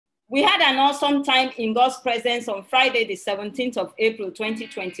We had an awesome time in God's presence on Friday, the 17th of April,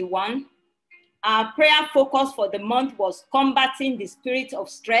 2021. Our prayer focus for the month was combating the spirit of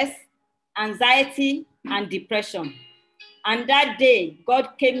stress, anxiety, and depression. And that day,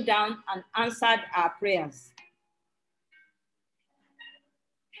 God came down and answered our prayers.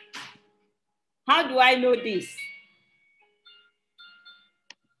 How do I know this?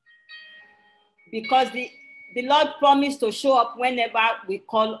 Because the Lord promised to show up whenever we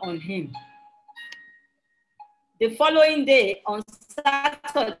call on him. The following day, on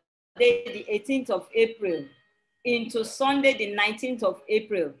Saturday, the 18th of April, into Sunday, the 19th of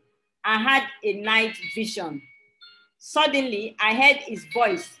April, I had a night vision. Suddenly, I heard his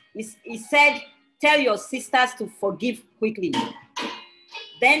voice. He said, "Tell your sisters to forgive quickly."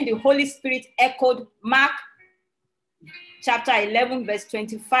 Then the Holy Spirit echoed Mark chapter 11, verse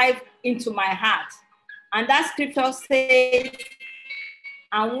 25 into my heart. And that scripture says,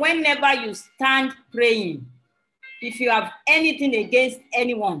 "And whenever you stand praying, if you have anything against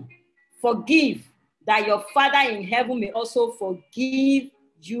anyone, forgive, that your Father in heaven may also forgive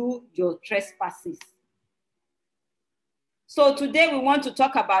you your trespasses." So today we want to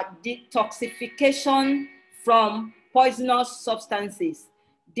talk about detoxification from poisonous substances.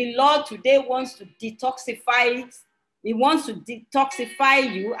 The Lord today wants to detoxify it. He wants to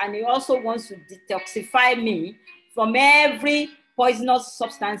detoxify you, and he also wants to detoxify me from every poisonous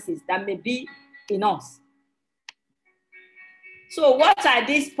substances that may be in us. So what are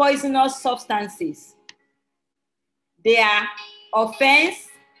these poisonous substances? They are offense,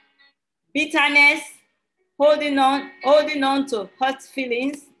 bitterness, holding on to hurt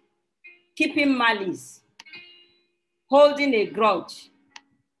feelings, keeping malice, holding a grudge.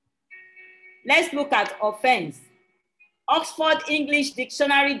 Let's look at offense. Oxford English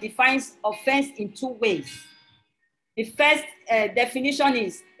Dictionary defines offense in two ways. The first definition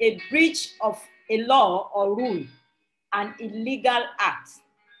is a breach of a law or rule, an illegal act.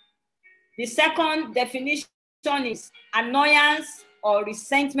 The second definition is annoyance or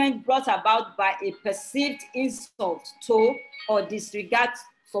resentment brought about by a perceived insult to or disregard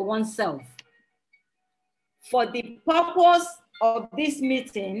for oneself. For the purpose of this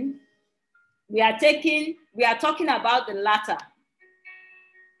meeting, we are talking about the latter.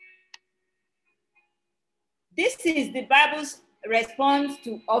 This is the Bible's response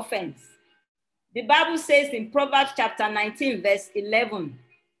to offense. The Bible says in Proverbs chapter 19, verse 11,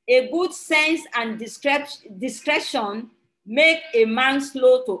 "A good sense and discretion make a man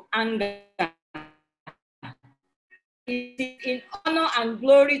slow to anger. It is in honor and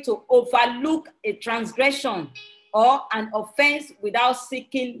glory to overlook a transgression or an offense without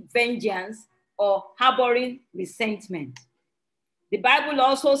seeking vengeance or harboring resentment." The Bible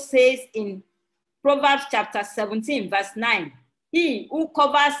also says in Proverbs chapter 17, verse 9, "He who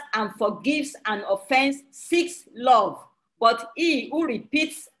covers and forgives an offense seeks love, but he who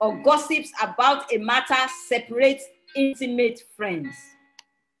repeats or gossips about a matter separates intimate friends."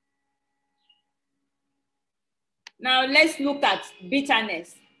 Now let's look at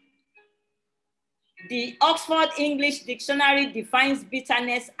bitterness. The Oxford English Dictionary defines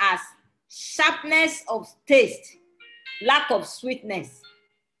bitterness as sharpness of taste, lack of sweetness.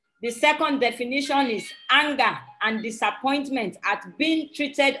 The second definition is anger and disappointment at being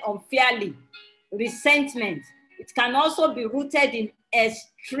treated unfairly, resentment. It can also be rooted in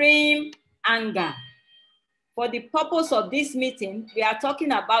extreme anger. For the purpose of this meeting, we are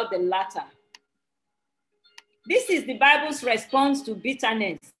talking about the latter. This is the Bible's response to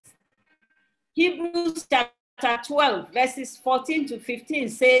bitterness. Hebrews chapter 12, verses 14 to 15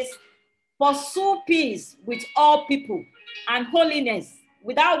 says, "Pursue peace with all people and holiness,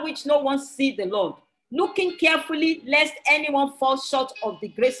 without which no one sees the Lord, looking carefully lest anyone fall short of the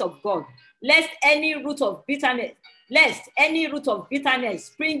grace of God, lest any root of bitterness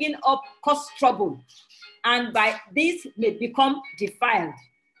springing up cause trouble, and by this may become defiled."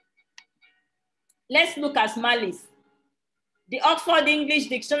 Let's look at malice. The Oxford English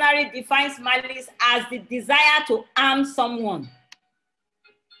Dictionary defines malice as the desire to harm someone.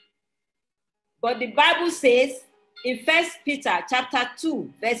 But the Bible says in 1 Peter chapter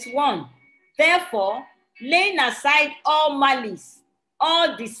 2, verse 1, "Therefore, laying aside all malice,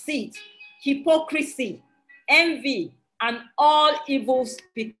 all deceit, hypocrisy, envy, and all evil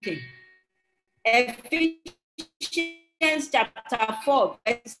speaking." Ephesians chapter 4,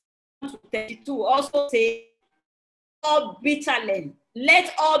 verse 32 also says,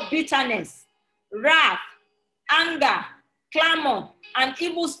 "Let all bitterness, wrath, anger, clamor, and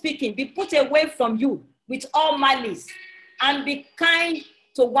evil speaking be put away from you with all malice, and be kind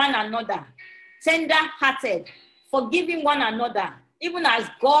to one another, tender-hearted, forgiving one another, even as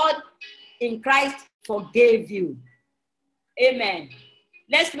God in Christ forgave you. Amen.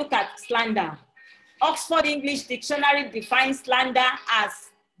 Let's look at slander. Oxford English Dictionary defines slander as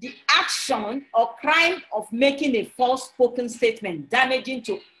the action or crime of making a false spoken statement damaging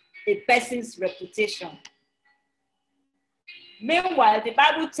to a person's reputation. Meanwhile, the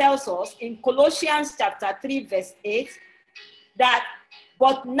Bible tells us in Colossians chapter 3, verse 8, that,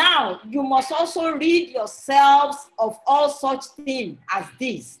 but now you must also rid yourselves of all such things as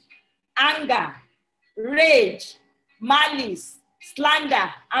this: anger, rage, malice,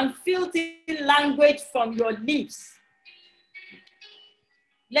 slander, and filthy language from your lips.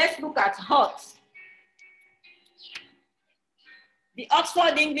 Let's look at hurt. The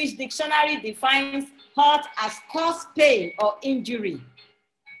Oxford English Dictionary defines hurt as cause pain or injury.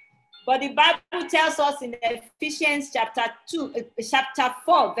 But the Bible tells us in Ephesians chapter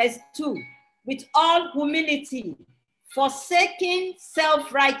 4, verse 2, with all humility, forsaking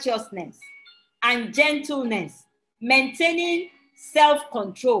self-righteousness and gentleness, maintaining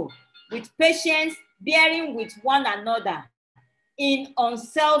self-control, with patience, bearing with one another in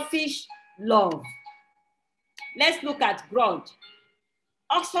unselfish love. Let's look at grudge.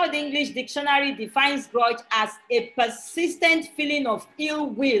 Oxford English Dictionary defines grudge as a persistent feeling of ill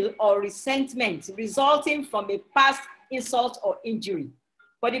will or resentment resulting from a past insult or injury.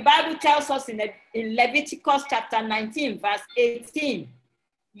 But the Bible tells us in Leviticus chapter 19, verse 18,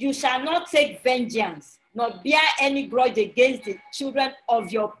 you shall not take vengeance, nor bear any grudge against the children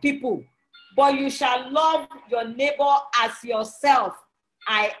of your people, but you shall love your neighbor as yourself.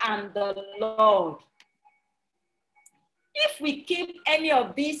 I am the Lord. If we keep any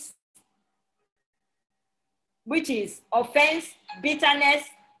of these, which is offense, bitterness,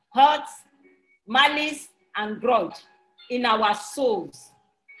 hurt, malice, and grudge in our souls,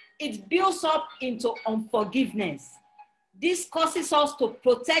 it builds up into unforgiveness. This causes us to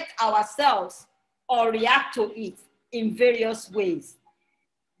protect ourselves or react to it in various ways.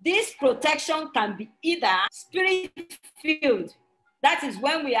 This protection can be either spirit-filled, that is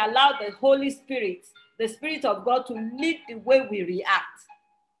when we allow the Holy Spirit, the Spirit of God, to lead the way we react,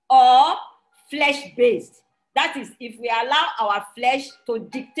 or flesh-based, that is if we allow our flesh to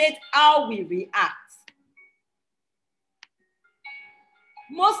dictate how we react.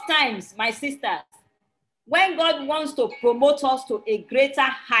 Most times, my sisters, when God wants to promote us to a greater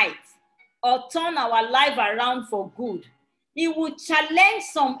height or turn our life around for good, He will challenge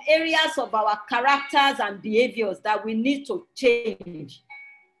some areas of our characters and behaviors that we need to change.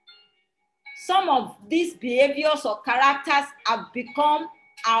 Some of these behaviors or characters have become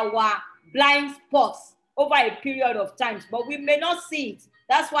our blind spots over a period of time, but we may not see it.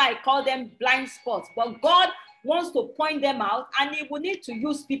 That's why I call them blind spots. But God wants to point them out, and He will need to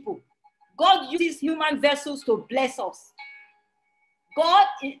use people. God uses human vessels to bless us. God,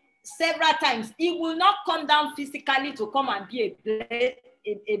 several times, He will not come down physically to come and be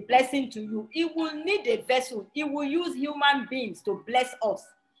a blessing to you. He will need a vessel. He will use human beings to bless us.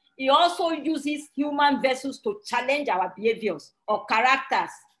 He also uses human vessels to challenge our behaviors or characters,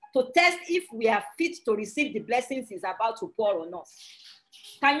 to test if we are fit to receive the blessings He's about to pour on us.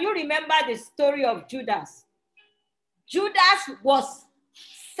 Can you remember the story of Judas? Judas was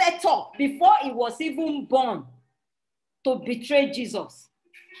set up before he was even born to betray Jesus.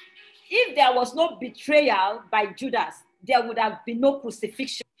 If there was no betrayal by Judas, there would have been no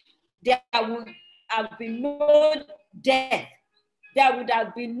crucifixion. There would have been no death. There would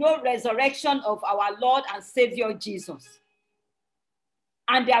have been no resurrection of our Lord and Savior Jesus.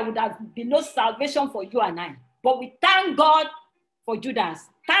 And there would have been no salvation for you and I. But we thank God for Judas.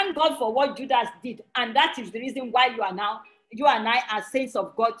 Thank God for what Judas did. And that is the reason why you and I are saints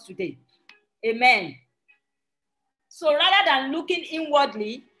of God today. Amen. So rather than looking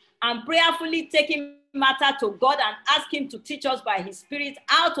inwardly and prayerfully taking matter to God and ask Him to teach us by His Spirit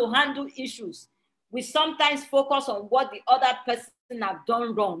how to handle issues, we sometimes focus on what the other person have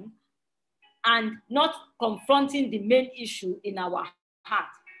done wrong and not confronting the main issue in our heart.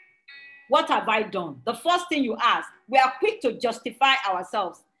 What have I done? The first thing you ask, we are quick to justify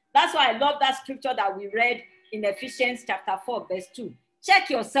ourselves. That's why I love that scripture that we read in Ephesians chapter 4, verse 2. Check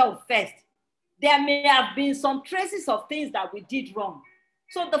yourself first. There may have been some traces of things that we did wrong.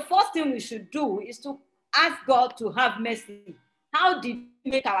 So the first thing we should do is to ask God to have mercy. How did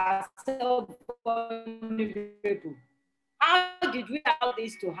we make ourselves vulnerable? How did we allow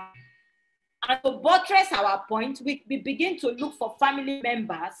this to happen? And to buttress our point, we begin to look for family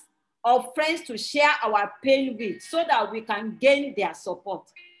members or friends to share our pain with so that we can gain their support.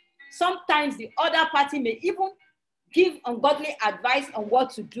 Sometimes the other party may even give ungodly advice on what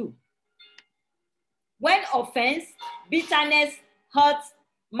to do. When offense, bitterness, hurt,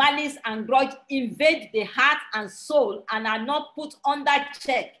 malice, and grudge invade the heart and soul and are not put under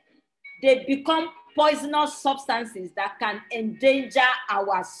check, they become poisonous substances that can endanger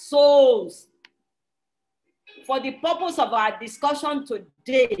our souls. For the purpose of our discussion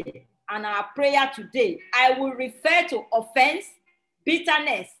today and our prayer today, I will refer to offense,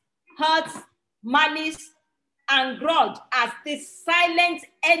 bitterness, hurt, malice, and grudge as the silent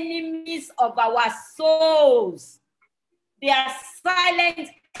enemies of our souls. They are silent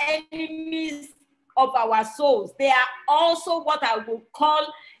enemies of our souls. They are also what I will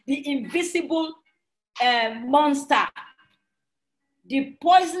call the invisible monster, the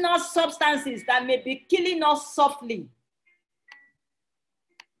poisonous substances that may be killing us softly.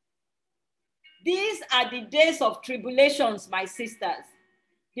 These are the days of tribulations, my sisters.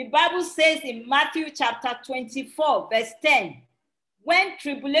 The Bible says in Matthew chapter 24, verse 10, when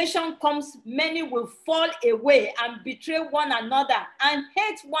tribulation comes, many will fall away and betray one another and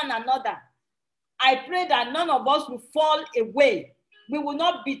hate one another. I pray that none of us will fall away. We will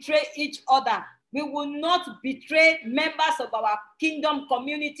not betray each other. We will not betray members of our kingdom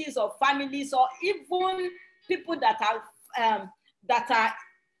communities or families or even people that are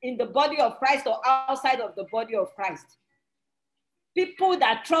in the body of Christ or outside of the body of Christ. People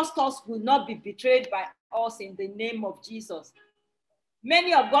that trust us will not be betrayed by us in the name of Jesus.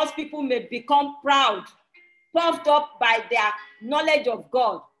 Many of God's people may become proud, puffed up by their knowledge of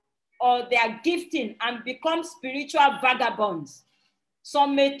God or their gifting and become spiritual vagabonds.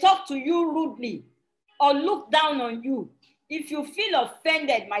 Some may talk to you rudely or look down on you. If you feel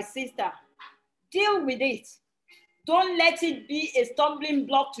offended, my sister, deal with it. Don't let it be a stumbling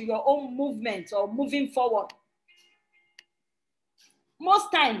block to your own movement or moving forward.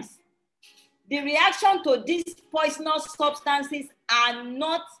 Most times, the reaction to these poisonous substances are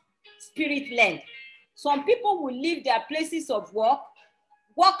not spirit-led. Some people will leave their places of work,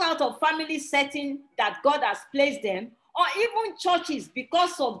 walk out of family setting that God has placed them, or even churches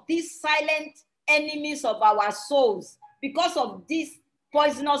because of these silent enemies of our souls, because of these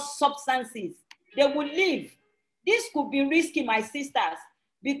poisonous substances. They will leave. This could be risky, my sisters,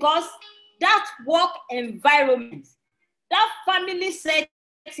 because that work environment, that family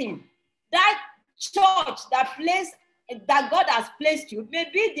setting, that church, that place that God has placed you may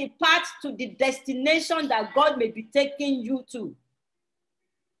be the path to the destination that God may be taking you to.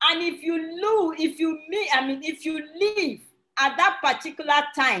 And if you leave at that particular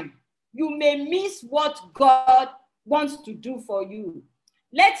time, you may miss what God wants to do for you.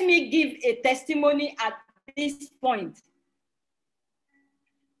 Let me give a testimony at this point.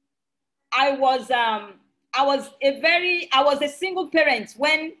 I was a single parent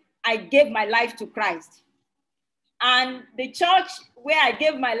when I gave my life to Christ. And the church where I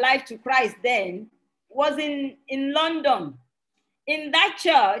gave my life to Christ then was in London. In that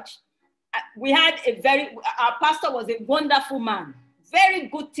church, we had our pastor was a wonderful man, very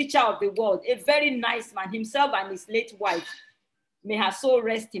good teacher of the word, a very nice man, himself and his late wife. May her soul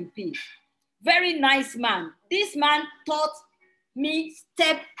rest in peace. Very nice man. This man taught me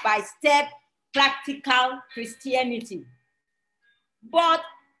step by step practical Christianity. But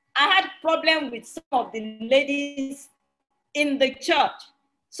I had problem with some of the ladies in the church.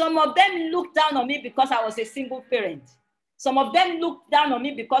 Some of them looked down on me because I was a single parent. Some of them looked down on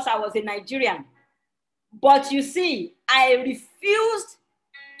me because I was a Nigerian. But you see, I refused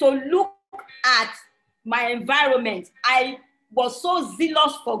to look at my environment. I was so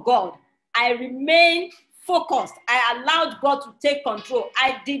zealous for God. I remained focused. I allowed God to take control.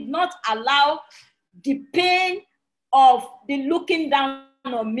 I did not allow the pain of the looking down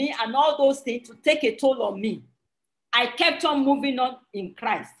on me and all those things to take a toll on me. I kept on moving on in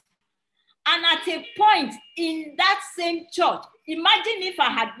Christ. And at a point in that same church, imagine if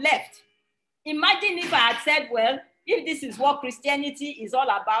I had left. Imagine if I had said, well, if this is what Christianity is all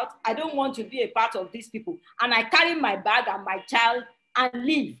about, I don't want to be a part of these people. And I carry my bag and my child and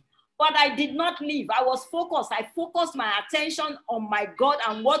leave. But I did not leave. I was focused. I focused my attention on my God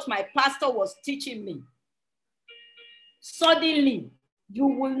and what my pastor was teaching me. Suddenly, you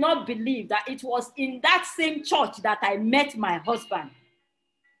will not believe that it was in that same church that I met my husband.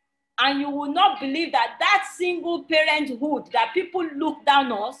 And you will not believe that that single parenthood that people look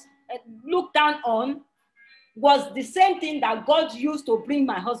down on was the same thing that God used to bring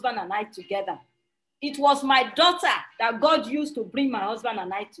my husband and I together. It was my daughter that God used to bring my husband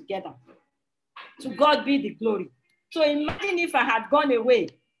and I together. To God be the glory. So imagine if I had gone away.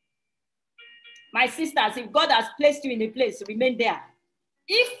 My sisters, if God has placed you in a place, remain there.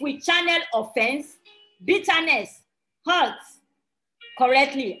 If we channel offense, bitterness, hurt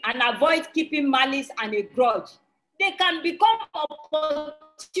correctly and avoid keeping malice and a grudge, they can become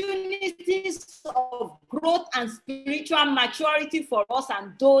opportunities of growth and spiritual maturity for us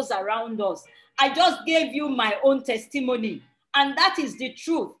and those around us. I just gave you my own testimony, and that is the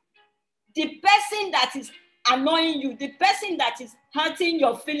truth. The person that is annoying you, the person that is hurting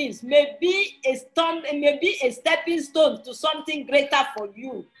your feelings may be a storm, may be a stepping stone to something greater for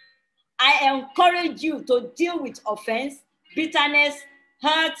you. I encourage you to deal with offense, bitterness,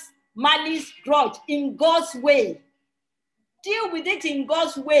 hurt, malice, grudge in God's way. Deal with it in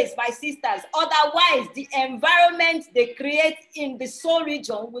God's ways, my sisters. Otherwise, the environment they create in the soul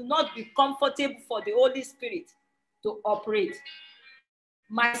region will not be comfortable for the Holy Spirit to operate.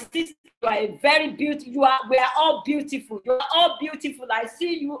 My sister, you are a very beautiful. We are all beautiful. You are all beautiful. I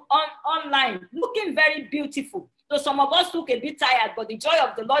see you online, looking very beautiful. So some of us look a bit tired, but the joy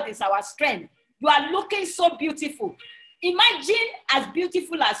of the Lord is our strength. You are looking so beautiful. Imagine as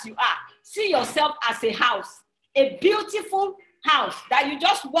beautiful as you are. See yourself as a house, a beautiful house that you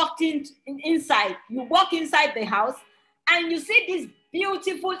just walked inside. You walk inside the house and you see this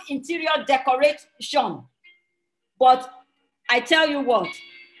beautiful interior decoration. But I tell you what,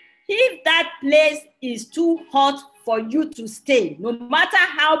 if that place is too hot for you to stay, no matter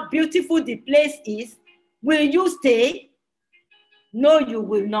how beautiful the place is, will you stay? No, you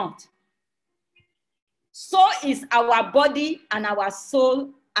will not. So is our body and our soul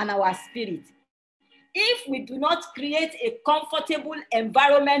and our spirit. If we do not create a comfortable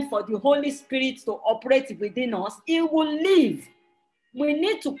environment for the Holy Spirit to operate within us, it will leave. We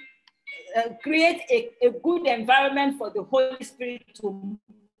need to create a good environment for the Holy Spirit to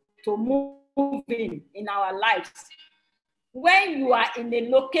move in our lives. When you are in a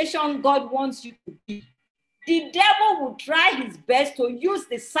location God wants you to be, the devil will try his best to use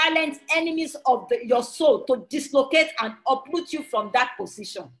the silent enemies of your soul to dislocate and uproot you from that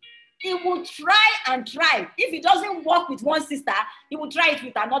position. He will try and try. If it doesn't work with one sister, he will try it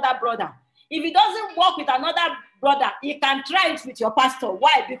with another brother. If it doesn't work with another brother, he can try it with your pastor.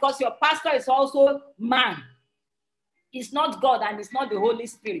 Why? Because your pastor is also man. It's not God and it's not the Holy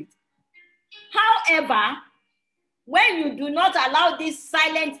Spirit. However, when you do not allow these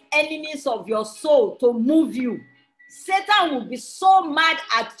silent enemies of your soul to move you, Satan will be so mad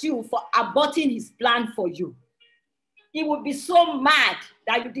at you for aborting his plan for you. He will be so mad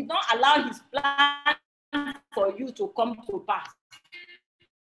that you did not allow his plan for you to come to pass.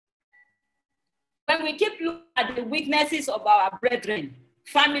 When we keep looking at the weaknesses of our brethren,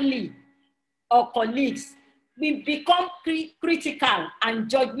 family, or colleagues, we become critical and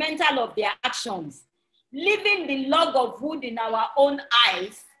judgmental of their actions, leaving the log of wood in our own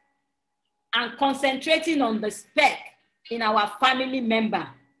eyes and concentrating on the speck in our family member,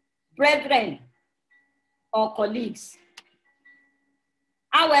 brethren, or colleagues.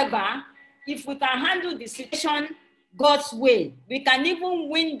 However, if we can handle the situation God's way, we can even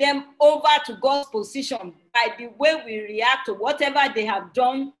win them over to God's position by the way we react to whatever they have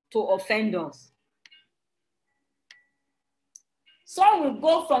done to offend us. Some will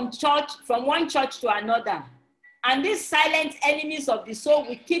go from one church to another, and these silent enemies of the soul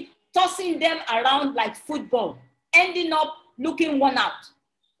will keep tossing them around like football, ending up looking worn out.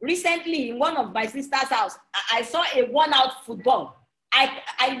 Recently, in one of my sister's house, I saw a worn-out football.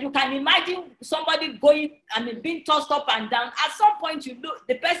 You can imagine somebody being tossed up and down. At some point,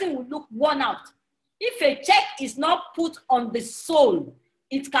 the person will look worn out. If a check is not put on the soul,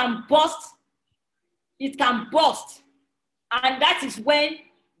 it can burst. It can burst. And that is when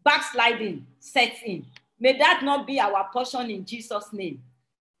backsliding sets in. May that not be our portion in Jesus' name.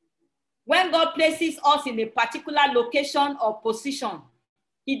 When God places us in a particular location or position,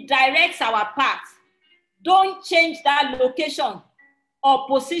 he directs our path. Don't change that location or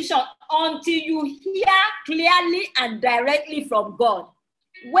position until you hear clearly and directly from God.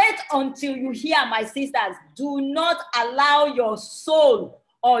 Wait until you hear, my sisters. Do not allow your soul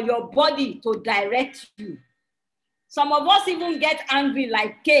or your body to direct you. Some of us even get angry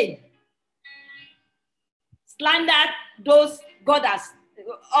like Cain. Slander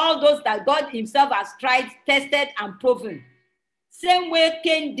all those that God himself has tried, tested, and proven. Same way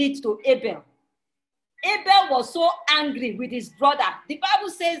Cain did to Abel. Abel was so angry with his brother. The Bible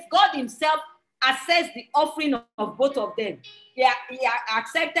says God himself assessed the offering of both of them. He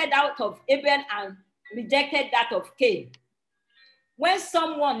accepted that of Abel and rejected that of Cain. When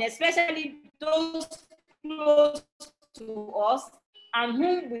someone, especially those close to us and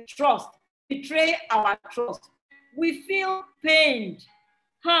whom we trust, betray our trust, we feel pained,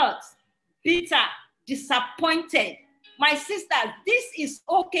 hurt, bitter, disappointed. My sisters, this is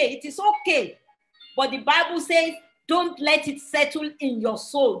okay. It is okay. But the Bible says, don't let it settle in your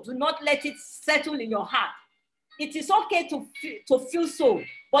soul. Do not let it settle in your heart. It is okay to feel so,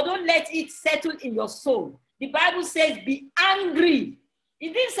 but don't let it settle in your soul. The Bible says, be angry.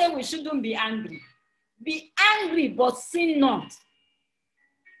 It didn't say we shouldn't be angry. Be angry, but sin not.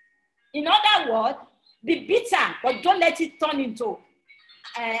 In other words, be bitter, but don't let it turn into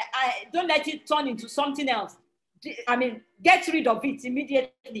something else. I mean, get rid of it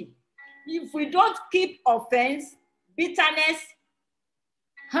immediately. If we don't keep offense, bitterness,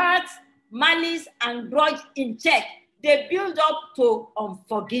 hurt, malice, and grudge in check, they build up to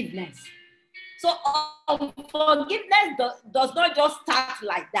unforgiveness. So unforgiveness does not just start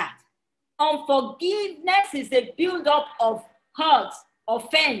like that. Unforgiveness is a build-up of hurt,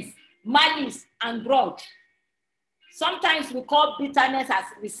 offense, malice, and grudge. Sometimes we call bitterness as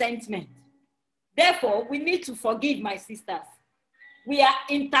resentment. Therefore, we need to forgive, my sisters. We are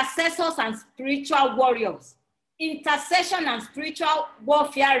intercessors and spiritual warriors. Intercession and spiritual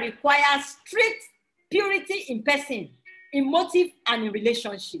warfare requires strict purity in person, in motive, and in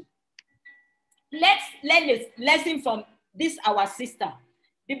relationship. Let's learn a lesson from this, our sister.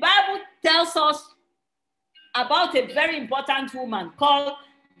 The Bible tells us about a very important woman called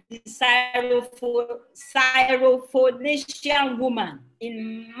the Syrophoenician woman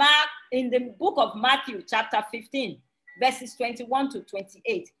in the book of Matthew, chapter 15, verses 21 to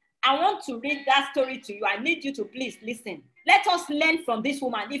 28. I want to read that story to you. I need you to please listen. Let us learn from this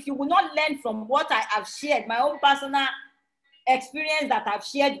woman. If you will not learn from what I have shared, my own personal experience that I've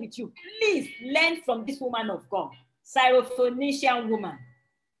shared with you, please learn from this woman of God, Syrophoenician woman.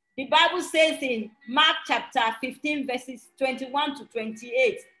 The Bible says in Mark chapter 15, verses 21 to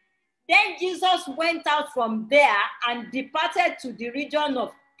 28, then Jesus went out from there and departed to the region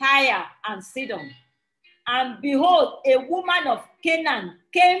of Tyre and Sidon. And behold, a woman of Canaan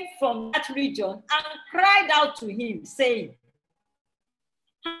came from that region and cried out to him, saying,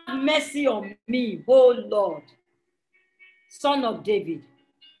 have mercy on me, O Lord, Son of David.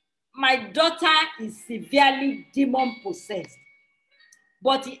 My daughter is severely demon-possessed.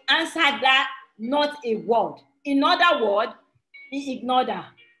 But he answered her not a word. In other words, he ignored her.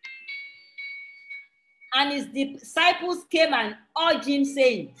 And his disciples came and urged him,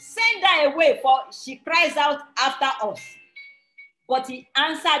 saying, send her away, for she cries out after us. But he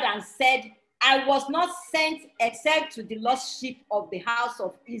answered and said, I was not sent except to the lost sheep of the house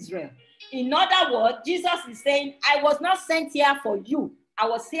of Israel. In other words, Jesus is saying, I was not sent here for you. I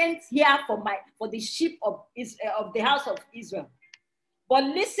was sent here for the sheep of the house of Israel. But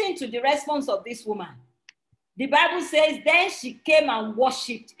listen to the response of this woman. The Bible says, then she came and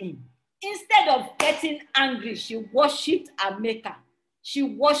worshipped him. Instead of getting angry, she worshipped her maker. She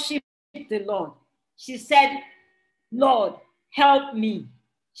worshipped the Lord. She said, Lord, help me.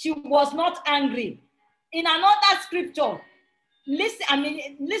 She was not angry. In another scripture,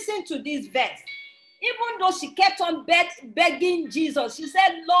 listen to this verse. Even though she kept on begging Jesus, she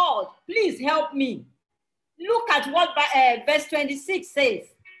said, Lord, please help me. Look at what verse 26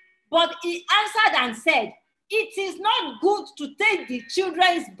 says. But he answered and said, it is not good to take the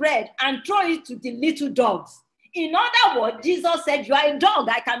children's bread and throw it to the little dogs. In other words, Jesus said, you are a dog.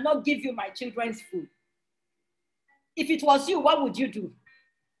 I cannot give you my children's food. If it was you, what would you do?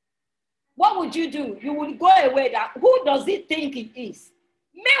 What would you do? You would go away. Who does he think he is?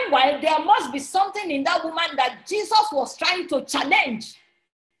 Meanwhile, there must be something in that woman that Jesus was trying to challenge.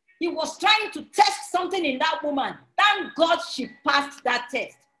 He was trying to test something in that woman. Thank God she passed that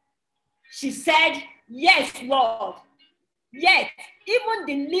test. She said, yes, Lord. Yet, even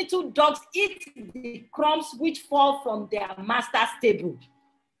the little dogs eat the crumbs which fall from their master's table.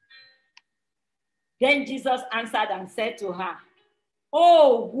 Then Jesus answered and said to her,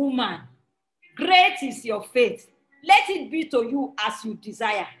 oh, woman, great is your faith. Let it be to you as you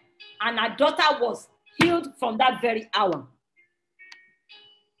desire. And her daughter was healed from that very hour.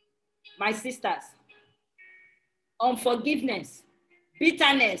 My sisters, unforgiveness,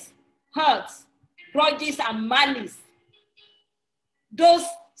 bitterness, hurts, grudges, and malice, those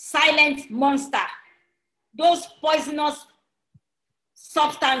silent monsters, those poisonous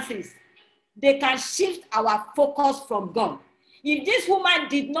substances, they can shift our focus from God. If this woman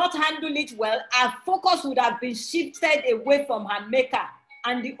did not handle it well, her focus would have been shifted away from her maker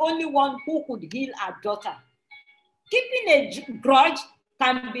and the only one who could heal her daughter. Keeping a grudge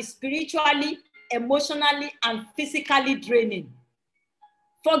can be spiritually, emotionally, and physically draining.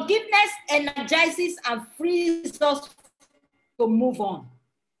 Forgiveness energizes and frees us to move on.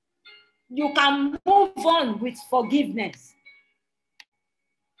 You can move on with forgiveness.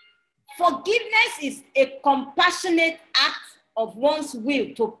 Forgiveness is a compassionate act of one's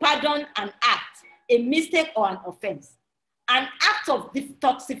will to pardon an act, a mistake, or an offense. An act act of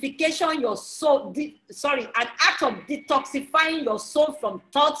detoxification your soul, an act of detoxifying your soul from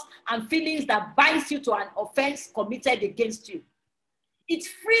thoughts and feelings that binds you to an offense committed against you. It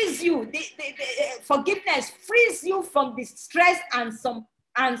frees you. The forgiveness frees you from the stress and some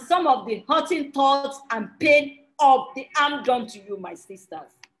of the hurting thoughts and pain of the harm done to you, my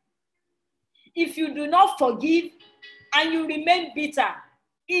sisters. If you do not forgive and you remain bitter,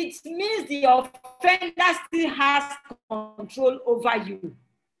 it means the offender still has control over you.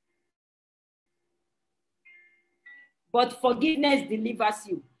 But forgiveness delivers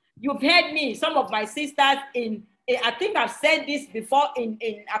you. You've heard me, some of my sisters I think I've said this before in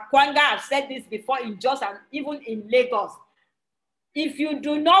Akwanga, I've said this before in Jos and even in Lagos. If you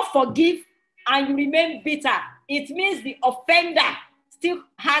do not forgive and you remain bitter, it means the offender still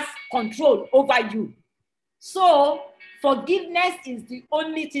has control over you. So forgiveness is the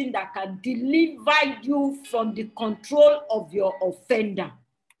only thing that can deliver you from the control of your offender.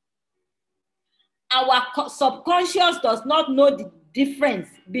 Our subconscious does not know the difference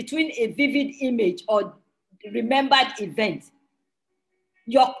between a vivid image or remembered event.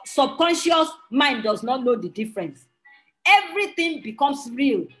 Your subconscious mind does not know the difference. Everything becomes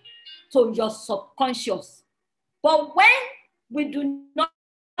real to your subconscious. But when we do not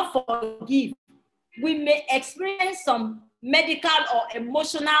forgive, we may experience some medical or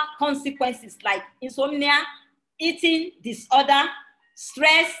emotional consequences like insomnia, eating disorder,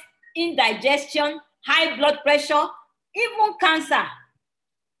 stress, indigestion, high blood pressure, even cancer,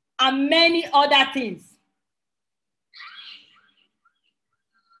 and many other things.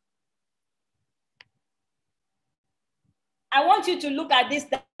 I want you to look at this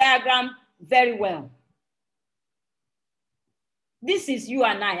diagram very well. This is you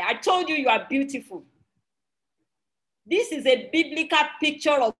and I. I told you you are beautiful. This is a biblical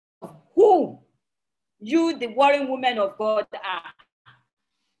picture of who you, the warring woman of God, are.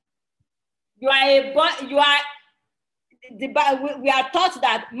 We are taught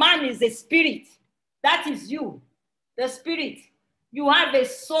that man is a spirit. That is you, the spirit. You have a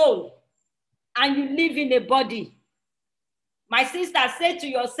soul and you live in a body. My sister, say to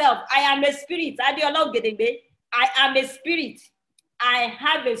yourself, I am a spirit. I am a spirit. I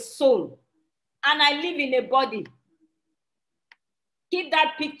have a soul and I live in a body. Keep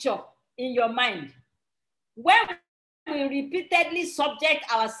that picture in your mind. When we repeatedly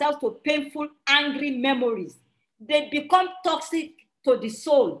subject ourselves to painful, angry memories, they become toxic to the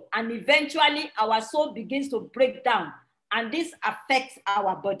soul, and eventually our soul begins to break down, and this affects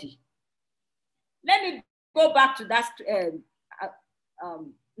our body. Let me go back to that.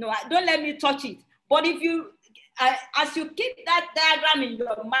 No, don't let me touch it. But if you, as you keep that diagram in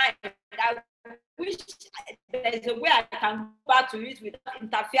your mind, I wish there's a way I can go back to it without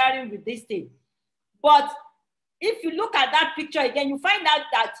interfering with this thing. But if you look at that picture again, you find out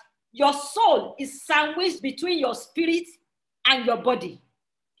that your soul is sandwiched between your spirit and your body.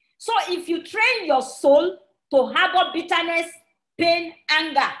 So if you train your soul to harbor bitterness, pain,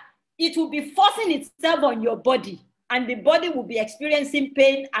 anger, it will be forcing itself on your body, and the body will be experiencing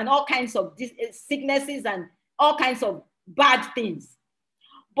pain and all kinds of sicknesses and all kinds of bad things.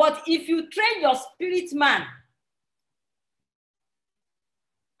 But if you train your spirit man,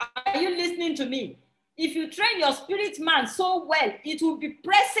 are you listening to me? If you train your spirit man so well, it will be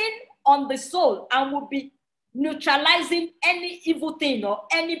pressing on the soul and will be neutralizing any evil thing or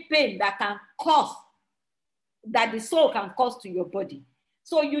any pain that can cause, that the soul can cause to your body.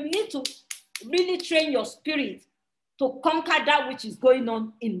 So you need to really train your spirit to conquer that which is going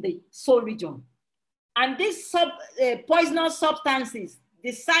on in the soul region. And these poisonous substances,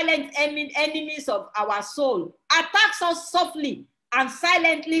 the silent enemies of our soul, attacks us softly and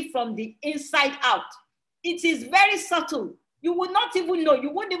silently from the inside out. It is very subtle. You will not even know.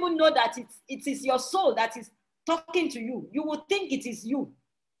 You won't even know that it is your soul that is talking to you. You will think it is you.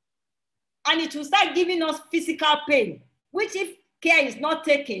 And it will start giving us physical pain, which if care is not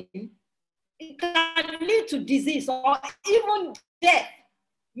taken, it can lead to disease or even death.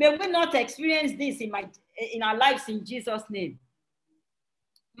 May we not experience this in our lives in Jesus' name.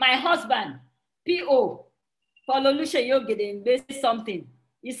 My husband, P.O., Pololusha Yogede, something.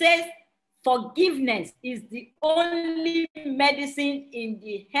 He says, forgiveness is the only medicine in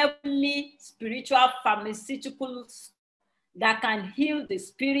the heavenly spiritual pharmaceuticals that can heal the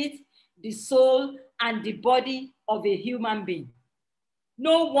spirit, the soul, and the body of a human being.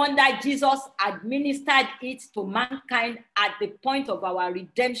 No wonder Jesus administered it to mankind at the point of our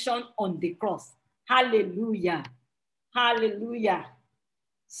redemption on the cross. Hallelujah. Hallelujah.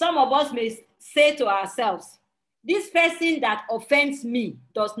 Some of us may say to ourselves, this person that offends me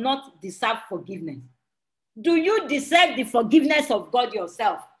does not deserve forgiveness. Do you deserve the forgiveness of God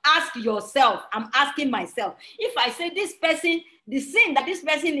yourself? Ask yourself. I'm asking myself. If I say this person, the sin that this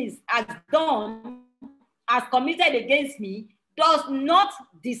person has done, has committed against me, does not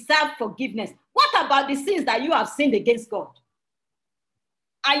deserve forgiveness. What about the sins that you have sinned against God?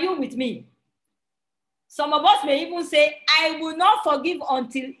 Are you with me? Some of us may even say, I will not forgive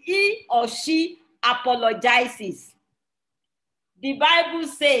until he or she apologizes. The Bible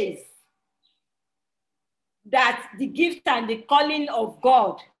says that the gift and the calling of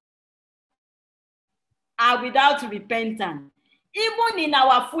God are without repentance. Even in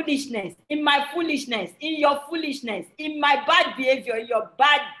our foolishness, in my foolishness, in your foolishness, in my bad behavior, in your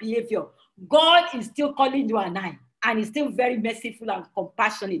bad behavior, God is still calling you and I, and he's still very merciful and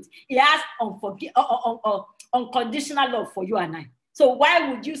compassionate. He has unconditional love for you and I. So why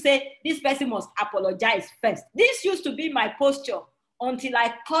would you say this person must apologize first? This used to be my posture until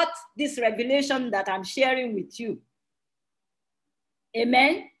I caught this revelation that I'm sharing with you.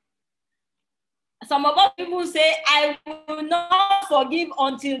 Amen. Some of us even say, I will not forgive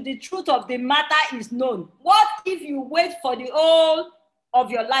until the truth of the matter is known. What if you wait for the whole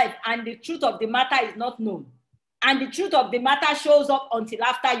of your life and the truth of the matter is not known? And the truth of the matter shows up until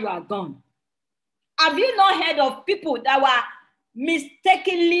after you are gone. Have you not heard of people that were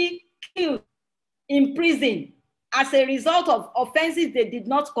mistakenly killed in prison as a result of offenses they did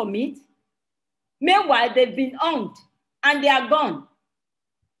not commit? Meanwhile, they've been hanged and they are gone.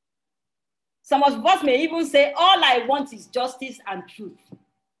 Some of us may even say, all I want is justice and truth.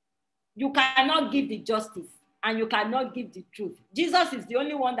 You cannot give the justice and you cannot give the truth. Jesus is the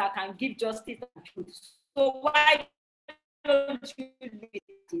only one that can give justice and truth. So why don't you do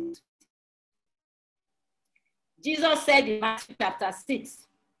it? Jesus said in Matthew chapter 6,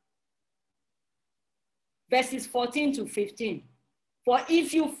 verses 14 to 15, for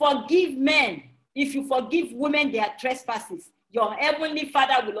if you forgive men, if you forgive women their trespasses, your heavenly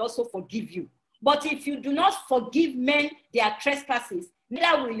Father will also forgive you. But if you do not forgive men their trespasses,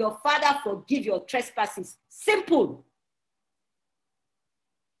 neither will your Father forgive your trespasses. Simple.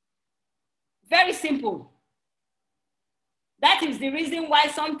 Very simple. That is the reason why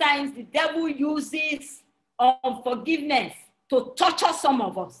sometimes the devil uses unforgiveness to torture some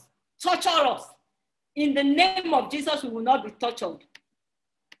of us, torture us. In the name of Jesus, we will not be tortured.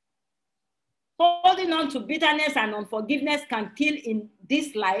 Holding on to bitterness and unforgiveness can kill in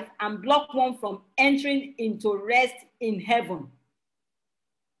this life and block one from entering into rest in heaven.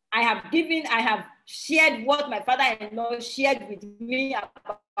 I have shared what my father-in-law shared with me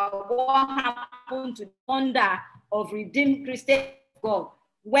about what happened to the founder of Redeemed Christian God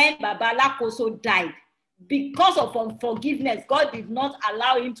when Baba Lakoso died. Because of unforgiveness, God did not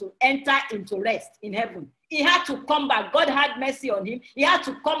allow him to enter into rest in heaven. He had to come back. God had mercy on him. He had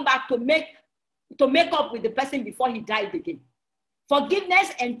to come back to make up with the person before he died again.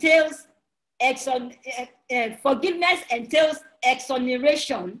 Forgiveness entails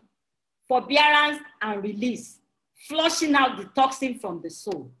exoneration, forbearance, and release, flushing out the toxin from the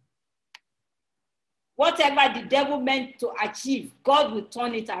soul. Whatever the devil meant to achieve, God will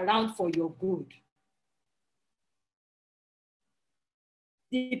turn it around for your good.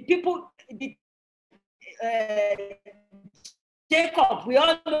 Jacob, we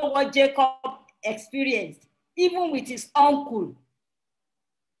all know what Jacob experienced, even with his uncle.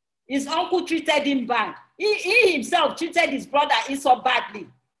 His uncle treated him bad. He himself treated his brother Esau badly.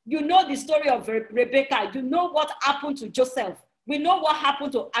 You know the story of Rebekah. You know what happened to Joseph. We know what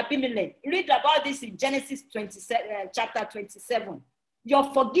happened to Abimelech. Read about this in Genesis 27, chapter 27.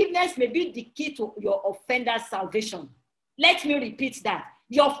 Your forgiveness may be the key to your offender's salvation. Let me repeat that.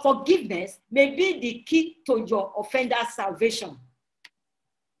 Your forgiveness may be the key to your offender's salvation.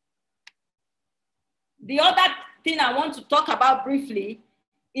 The other thing I want to talk about briefly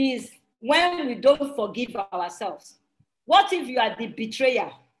is when we don't forgive ourselves. What if you are the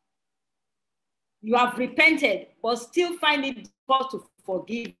betrayer? You have repented, but still find it difficult to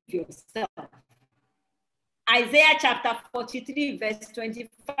forgive yourself. Isaiah chapter 43, verse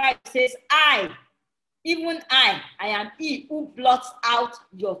 25 says, even I am he who blots out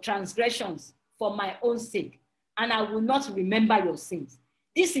your transgressions for my own sake, and I will not remember your sins.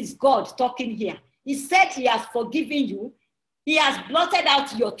 This is God talking here. He said he has forgiven you. He has blotted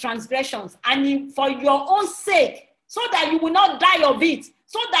out your transgressions, and for your own sake, so that you will not die of it,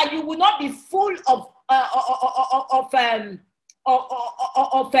 so that you will not be full of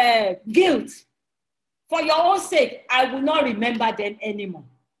guilt. For your own sake, I will not remember them anymore.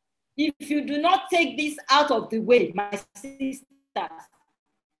 If you do not take this out of the way, my sisters,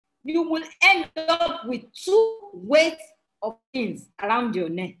 you will end up with 2 weights of things around your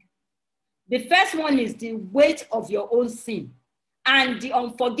neck. The first one is the weight of your own sin and the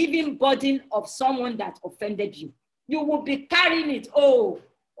unforgiving burden of someone that offended you. You will be carrying it. Oh,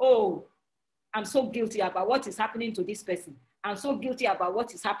 I'm so guilty about what is happening to this person. I'm so guilty about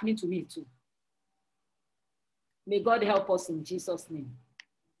what is happening to me too. May God help us in Jesus' name.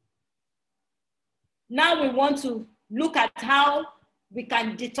 Now we want to look at how we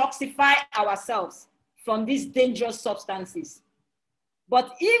can detoxify ourselves from these dangerous substances.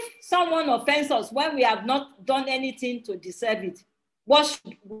 But if someone offends us when we have not done anything to deserve it, what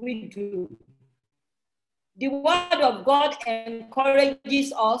should we do? The word of God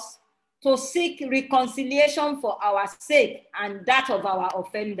encourages us to seek reconciliation for our sake and that of our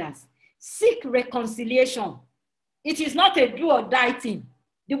offenders. Seek reconciliation. It is not a do or die thing.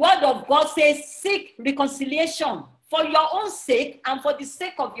 The word of God says, seek reconciliation for your own sake and for the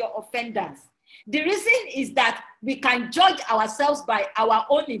sake of your offenders. The reason is that we can judge ourselves by our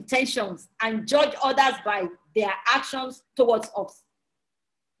own intentions and judge others by their actions towards us.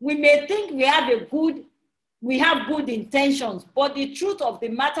 We may think we have good intentions, but the truth of the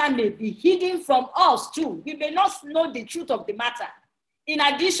matter may be hidden from us too. We may not know the truth of the matter. In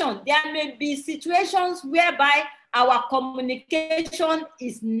addition, there may be situations whereby our communication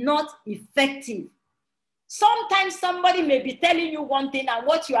is not effective. Sometimes somebody may be telling you one thing and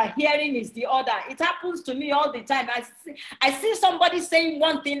what you are hearing is the other. It happens to me all the time. I see somebody saying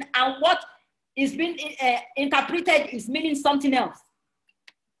one thing and what is being interpreted is meaning something else.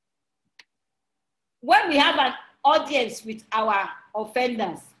 When we have an audience with our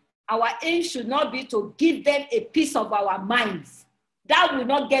offenders, our aim should not be to give them a piece of our minds. That will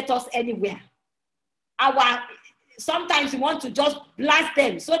not get us anywhere. Sometimes we want to just blast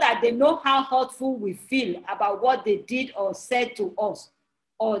them so that they know how hurtful we feel about what they did or said to us,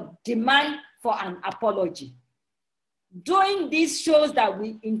 or demand for an apology. Doing this shows that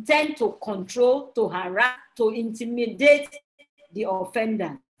we intend to control, to harass, to intimidate the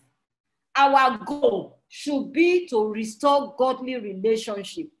offender. Our goal should be to restore godly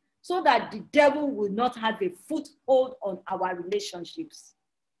relationship so that the devil will not have a foothold on our relationships.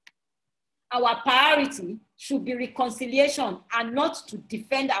 Our priority should be reconciliation and not to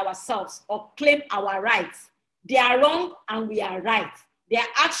defend ourselves or claim our rights. They are wrong and we are right. Their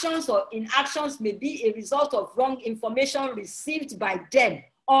actions or inactions may be a result of wrong information received by them,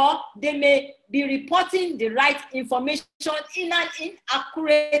 or they may be reporting the right information in an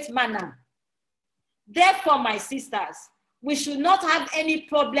inaccurate manner. Therefore, my sisters, we should not have any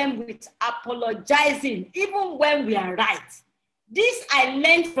problem with apologizing, even when we are right. This I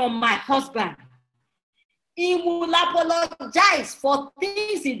learned from my husband. He will apologize for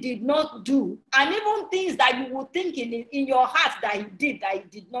things he did not do, and even things that you would think in your heart that he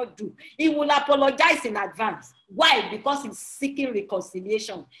did not do. He will apologize in advance. Why? Because he's seeking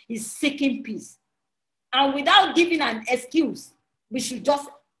reconciliation. He's seeking peace. And without giving an excuse, we should just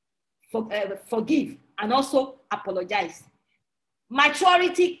forgive and also apologize.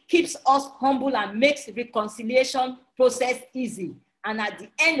 Maturity keeps us humble and makes reconciliation process easy. And at the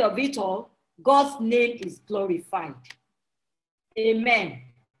end of it all, God's name is glorified. Amen.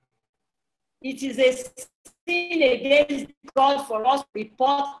 It is a sin against God for us to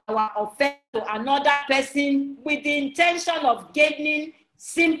report our offense to another person with the intention of gaining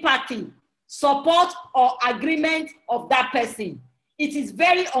sympathy, support, or agreement of that person. It is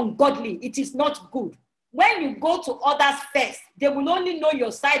very ungodly. It is not good. When you go to others first, they will only know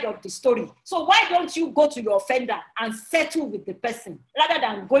your side of the story. So why don't you go to your offender and settle with the person rather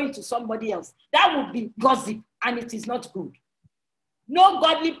than going to somebody else? That would be gossip, and it is not good. No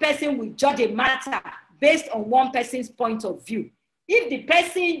godly person will judge a matter based on one person's point of view. If the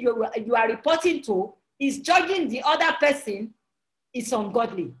person you are reporting to is judging the other person, it's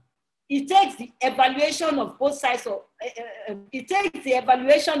ungodly. It takes the evaluation of both sides.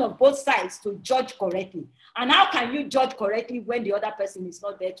 To judge correctly. And how can you judge correctly when the other person is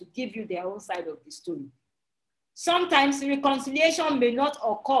not there to give you their own side of the story? Sometimes reconciliation may not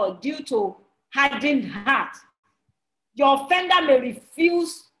occur due to hardened heart. Your offender may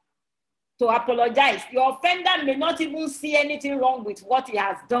refuse to apologize. Your offender may not even see anything wrong with what he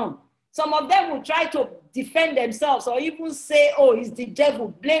has done. Some of them will try to defend themselves or even say, oh, it's the devil,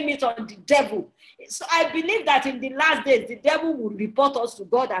 blame it on the devil. So I believe that in the last days, the devil will report us to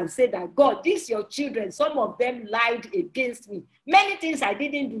God and say that, God, these your children, some of them lied against me. Many things I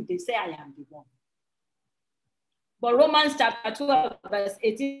didn't do, they say I am the one. But Romans chapter 12, verse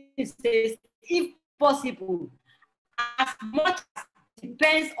 18 says, if possible, as much as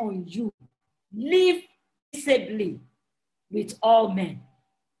depends on you, live peaceably with all men.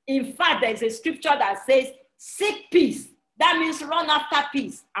 In fact, there is a scripture that says, seek peace. That means run after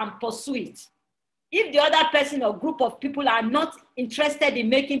peace and pursue it. If the other person or group of people are not interested in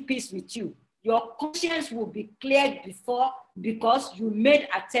making peace with you, your conscience will be cleared because you made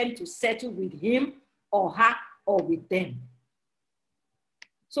attempt to settle with him or her or with them.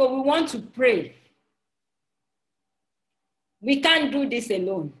 So we want to pray. We can't do this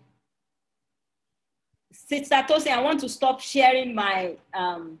alone. Sister Tosin, I want to stop sharing my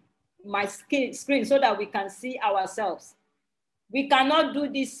screen so that we can see ourselves. We cannot do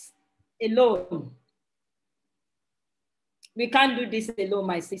this alone. We can't do this alone,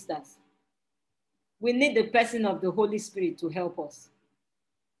 my sisters. We need the person of the Holy Spirit to help us.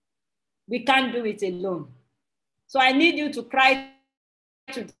 We can't do it alone. So I need you to cry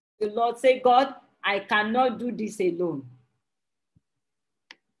to the Lord, say, God, I cannot do this alone.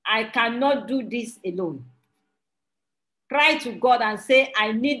 I cannot do this alone. Cry to God and say,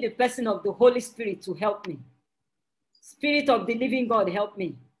 I need the person of the Holy Spirit to help me. Spirit of the living God, help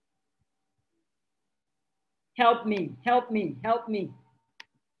me. Help me, help me, help me.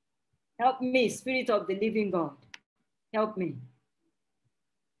 Help me, Spirit of the living God. Help me.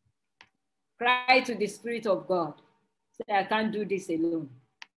 Cry to the Spirit of God. Say, I can't do this alone.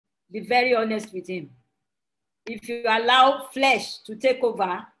 Be very honest with him. If you allow flesh to take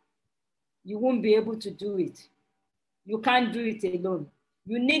over, you won't be able to do it. You can't do it alone.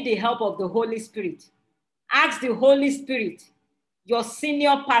 You need the help of the Holy Spirit. Ask the Holy Spirit, your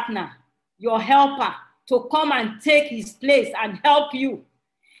senior partner, your helper, to come and take his place and help you.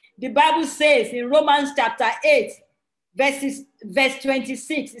 The Bible says in Romans chapter 8, verse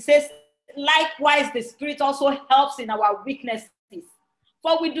 26, it says, likewise, the Spirit also helps in our weaknesses.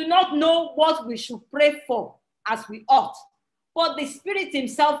 For we do not know what we should pray for as we ought. But the Spirit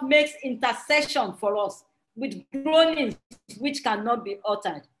himself makes intercession for us with groanings which cannot be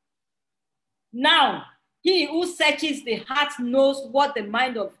uttered. Now, he who searches the heart knows what the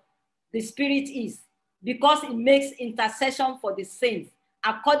mind of the Spirit is, because it makes intercession for the saints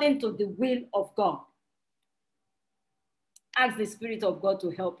according to the will of God. Ask the Spirit of God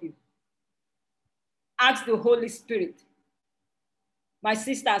to help you. Ask the Holy Spirit. My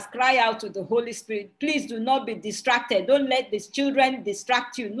sisters, cry out to the Holy Spirit. Please do not be distracted. Don't let these children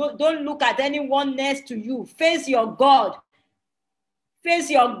distract you. No, don't look at anyone next to you. Face your God. Face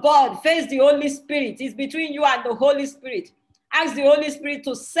your God. Face the Holy Spirit. It's between you and the Holy Spirit. Ask the Holy Spirit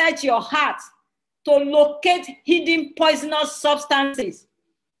to search your heart, to locate hidden poisonous substances.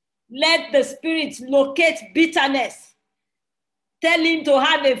 Let the Spirit locate bitterness. Tell him to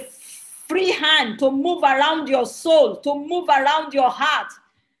have a free hand to move around your soul, to move around your heart,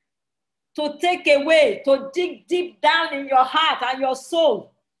 to take away, to dig deep down in your heart and your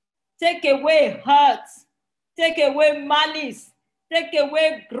soul. Take away hurt, take away malice, take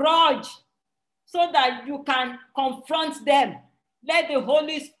away grudge, so that you can confront them. Let the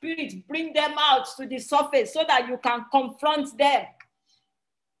Holy Spirit bring them out to the surface so that you can confront them.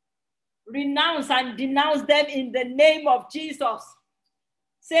 Renounce and denounce them in the name of Jesus.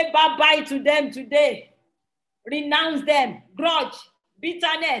 Say bye-bye to them today. Renounce them. Grudge,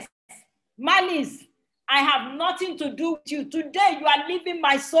 bitterness, malice. I have nothing to do with you. Today you are leaving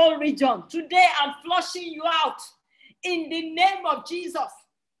my soul region. Today I'm flushing you out in the name of Jesus.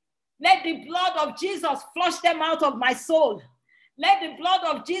 Let the blood of Jesus flush them out of my soul. Let the blood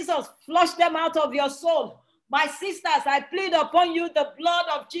of Jesus flush them out of your soul. My sisters, I plead upon you the blood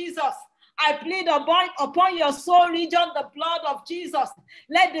of Jesus. I plead upon your soul region the blood of Jesus.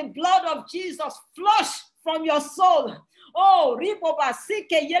 Let the blood of Jesus flush from your soul. Oh, riboba sike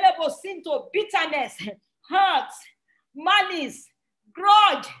yelebo sinto, bitterness, hurt, malice,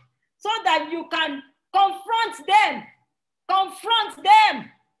 grudge, so that you can confront them,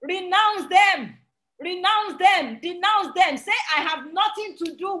 renounce them, denounce them. Say, I have nothing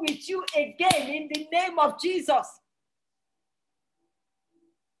to do with you again in the name of Jesus.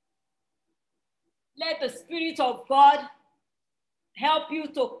 Let the Spirit of God help you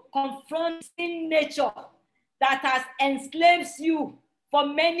to confront sin nature that has enslaved you for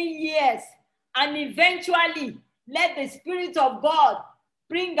many years. And eventually, let the Spirit of God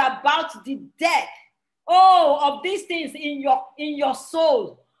bring about the death, of these things in your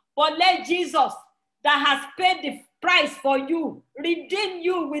soul. But let Jesus, that has paid the price for you, redeem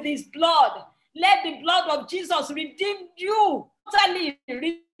you with his blood. Let the blood of Jesus redeem you totally.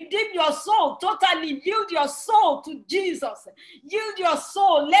 Redeem your soul totally. Yield your soul to Jesus. Yield your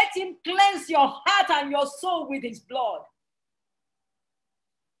soul. Let him cleanse your heart and your soul with his blood.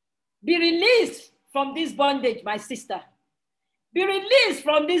 Be released from this bondage, my sister. Be released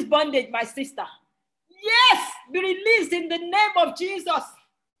from this bondage, my sister. Yes, be released in the name of Jesus.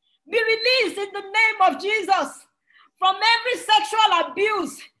 Be released in the name of Jesus. from every sexual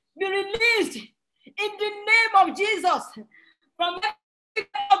abuse, be released in the name of Jesus. From every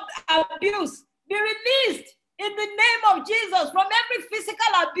abuse, be released in the name of Jesus. From every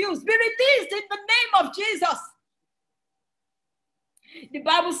physical abuse, be released in the name of Jesus. The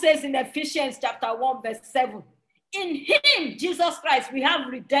Bible says in Ephesians chapter 1, verse 7, in him, Jesus Christ, we have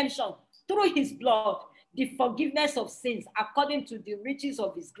redemption through his blood, the forgiveness of sins according to the riches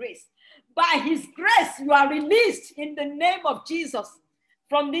of his grace. By his grace, you are released in the name of Jesus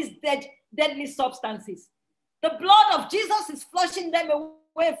from these deadly substances. The blood of Jesus is flushing them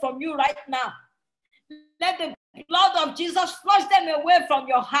away from you right now. Let the blood of Jesus flush them away from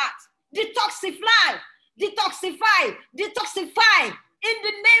your heart. Detoxify, detoxify, detoxify. In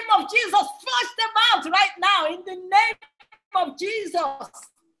the name of Jesus, flush them out right now. In the name of Jesus.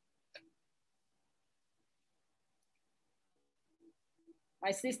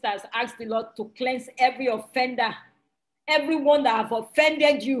 My sisters, ask the Lord to cleanse every offender, everyone that have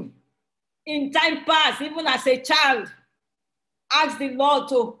offended you in time past, even as a child. Ask the Lord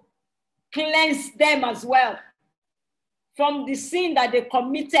to cleanse them as well from the sin that they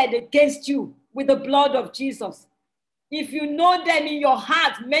committed against you with the blood of Jesus. If you know them in your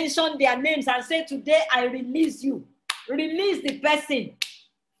heart, mention their names and say, today I release you. Release the person.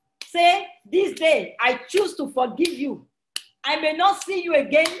 Say, this day I choose to forgive you. I may not see you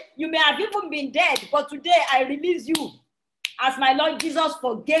again. You may have even been dead, but today I release you. As my Lord Jesus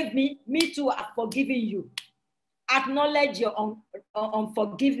forgave me, me too have forgiven you. Acknowledge your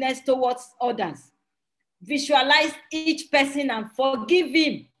unforgiveness towards others. Visualize each person and forgive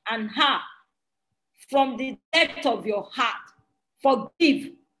him and her from the depth of your heart.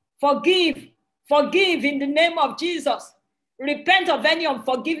 Forgive, forgive, forgive in the name of Jesus. Repent of any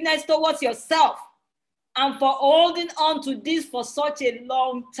unforgiveness towards yourself. And for holding on to this for such a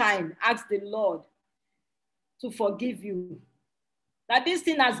long time, ask the Lord to forgive you. That this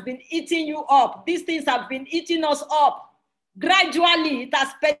thing has been eating you up. These things have been eating us up. Gradually, it has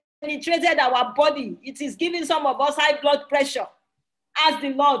penetrated our body. It is giving some of us high blood pressure. Ask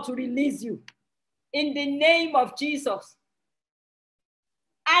the Lord to release you. In the name of Jesus.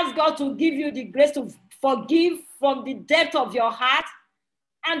 Ask God to give you the grace to forgive from the depth of your heart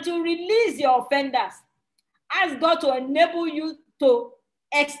and to release your offenders. Ask God to enable you to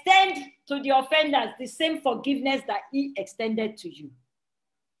extend to the offenders the same forgiveness that he extended to you.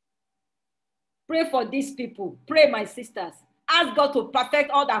 Pray for these people. Pray, my sisters. Ask God to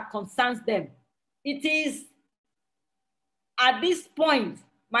perfect all that concerns them. It is at this point,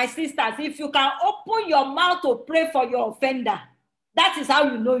 my sisters, if you can open your mouth to pray for your offender, that is how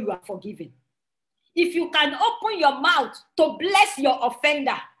you know you are forgiven. If you can open your mouth to bless your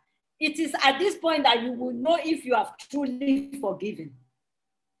offender, it is at this point that you will know if you have truly forgiven.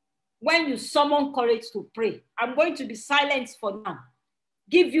 When you summon courage to pray, I'm going to be silent for now.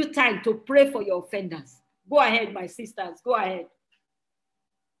 Give you time to pray for your offenders. Go ahead, my sisters, go ahead.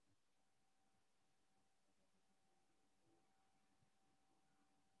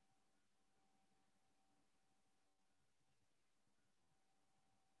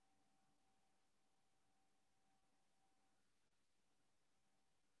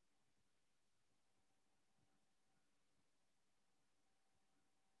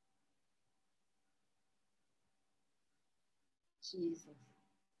 Jesus.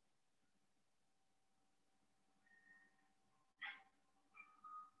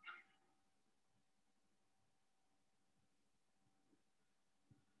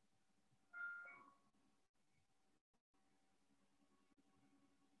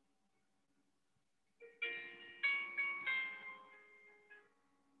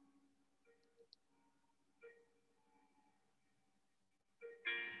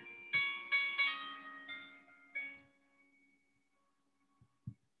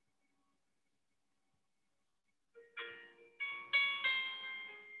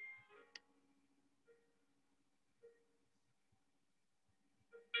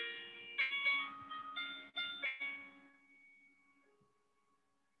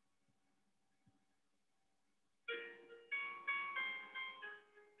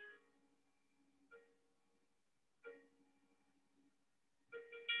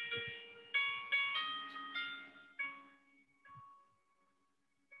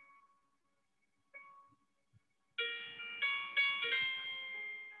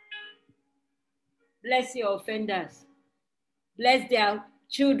 Bless your offenders. Bless their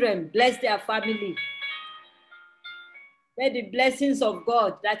children. Bless their family. Let the blessings of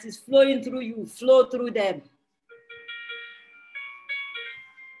God that is flowing through you flow through them.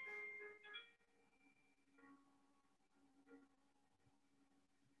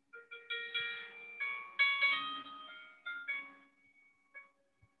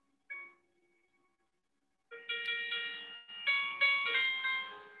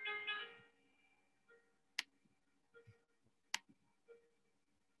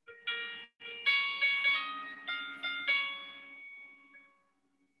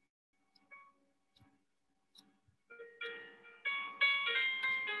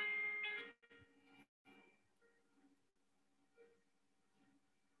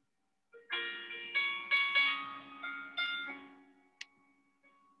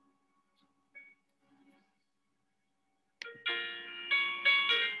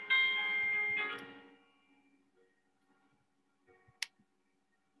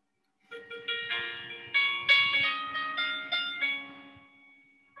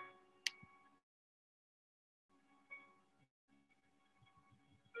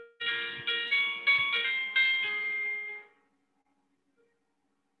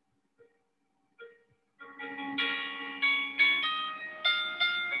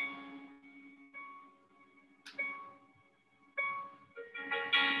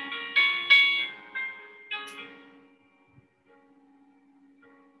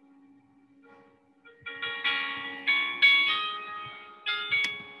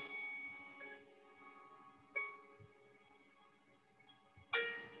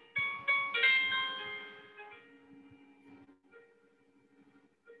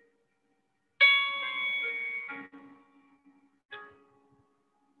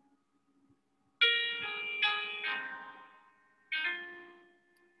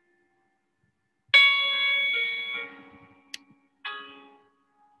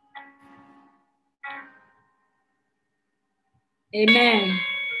 Amen.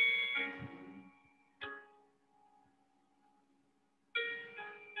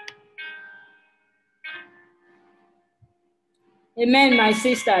 Amen, my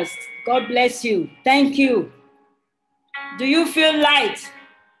sisters. God bless you. Thank you. Do you feel light?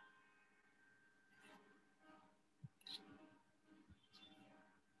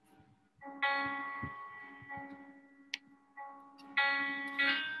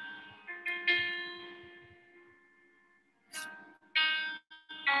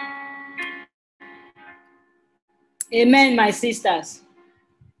 Amen, my sisters.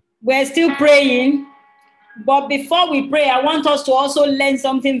 We're still praying, but before we pray, I want us to also learn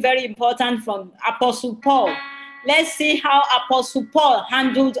something very important from Apostle Paul. Let's see how Apostle Paul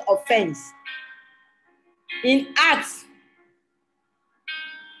handled offense. In Acts,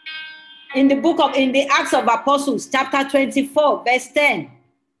 in the Acts of Apostles, chapter 24, verse 10.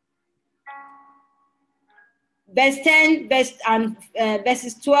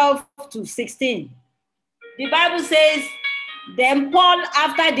 Verses 12 to 16. The Bible says, then Paul,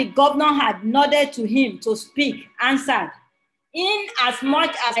 after the governor had nodded to him to speak, answered,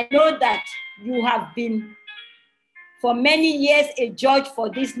 inasmuch as I know that you have been for many years a judge for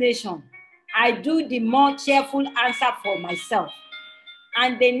this nation, I do the more cheerful answer for myself.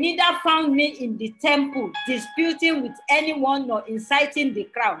 And they neither found me in the temple disputing with anyone nor inciting the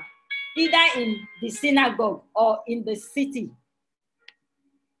crowd, either in the synagogue or in the city.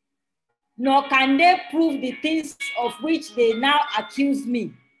 Nor can they prove the things of which they now accuse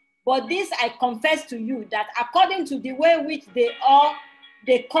me. But this I confess to you, that according to the way which they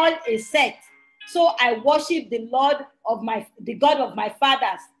call a sect, so I worship the God of my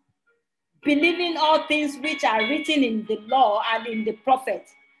fathers, believing all things which are written in the law and in the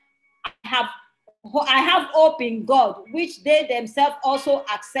prophets. I have hope in God, which they themselves also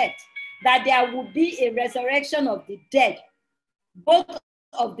accept, that there will be a resurrection of the dead, both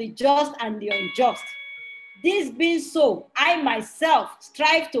of the just and the unjust. This being so, I myself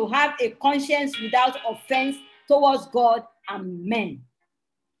strive to have a conscience without offense towards God and men.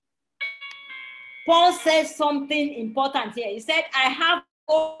 Paul says something important here. He said, I have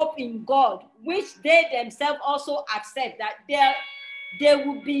hope in God, which they themselves also accept, that there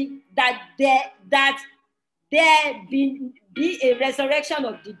will be be a resurrection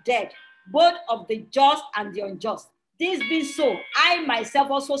of the dead, both of the just and the unjust. This being so, I myself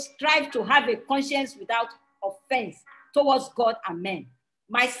also strive to have a conscience without offense towards God and men.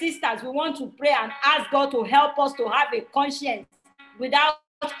 My sisters, we want to pray and ask God to help us to have a conscience without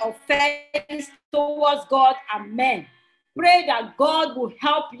offense towards God and men. Pray that God will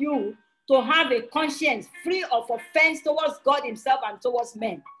help you to have a conscience free of offense towards God himself and towards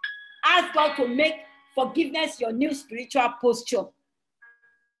men. Ask God to make forgiveness your new spiritual posture.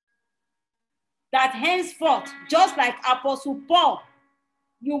 That henceforth, just like Apostle Paul,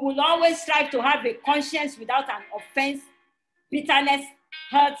 you will always strive to have a conscience without an offense, bitterness,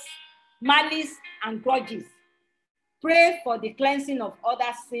 hurts, malice, and grudges. Pray for the cleansing of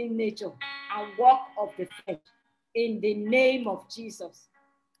other sin nature and work of the flesh. In the name of Jesus.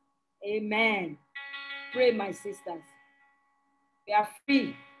 Amen. Pray, my sisters. We are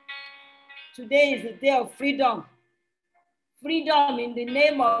free. Today is the day of freedom. Freedom in the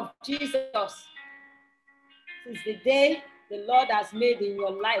name of Jesus. This is the day the Lord has made in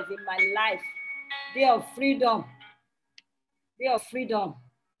your life, in my life. Day of freedom. Day of freedom.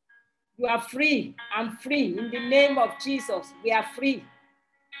 You are free. I'm free. In the name of Jesus, we are free.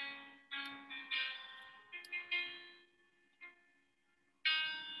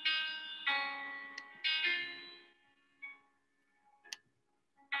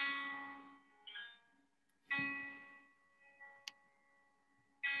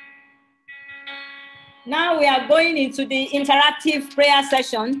 Now we are going into the interactive prayer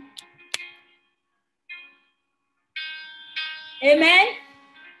session. Amen.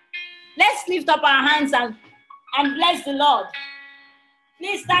 Let's lift up our hands and bless the Lord.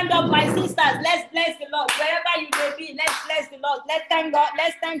 Please stand up, my sisters. Let's bless the Lord. Wherever you may be, let's bless the Lord. Let's thank God.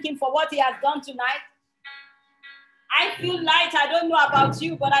 Let's thank him for what he has done tonight. I feel light. I don't know about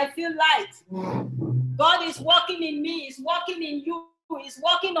you, but I feel light. God is working in me. He's working in you. He's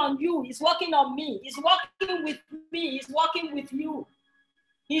working on you. He's working on me. He's working with me. He's working with you.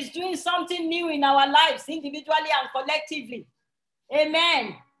 He's doing something new in our lives, individually and collectively.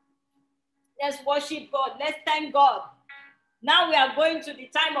 Amen. Let's worship God. Let's thank God. Now we are going to the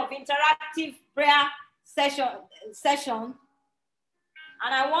time of interactive prayer session.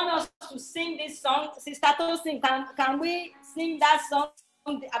 And I want us to sing this song. Sister Tosin, can we sing that song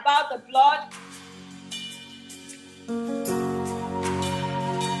about the blood?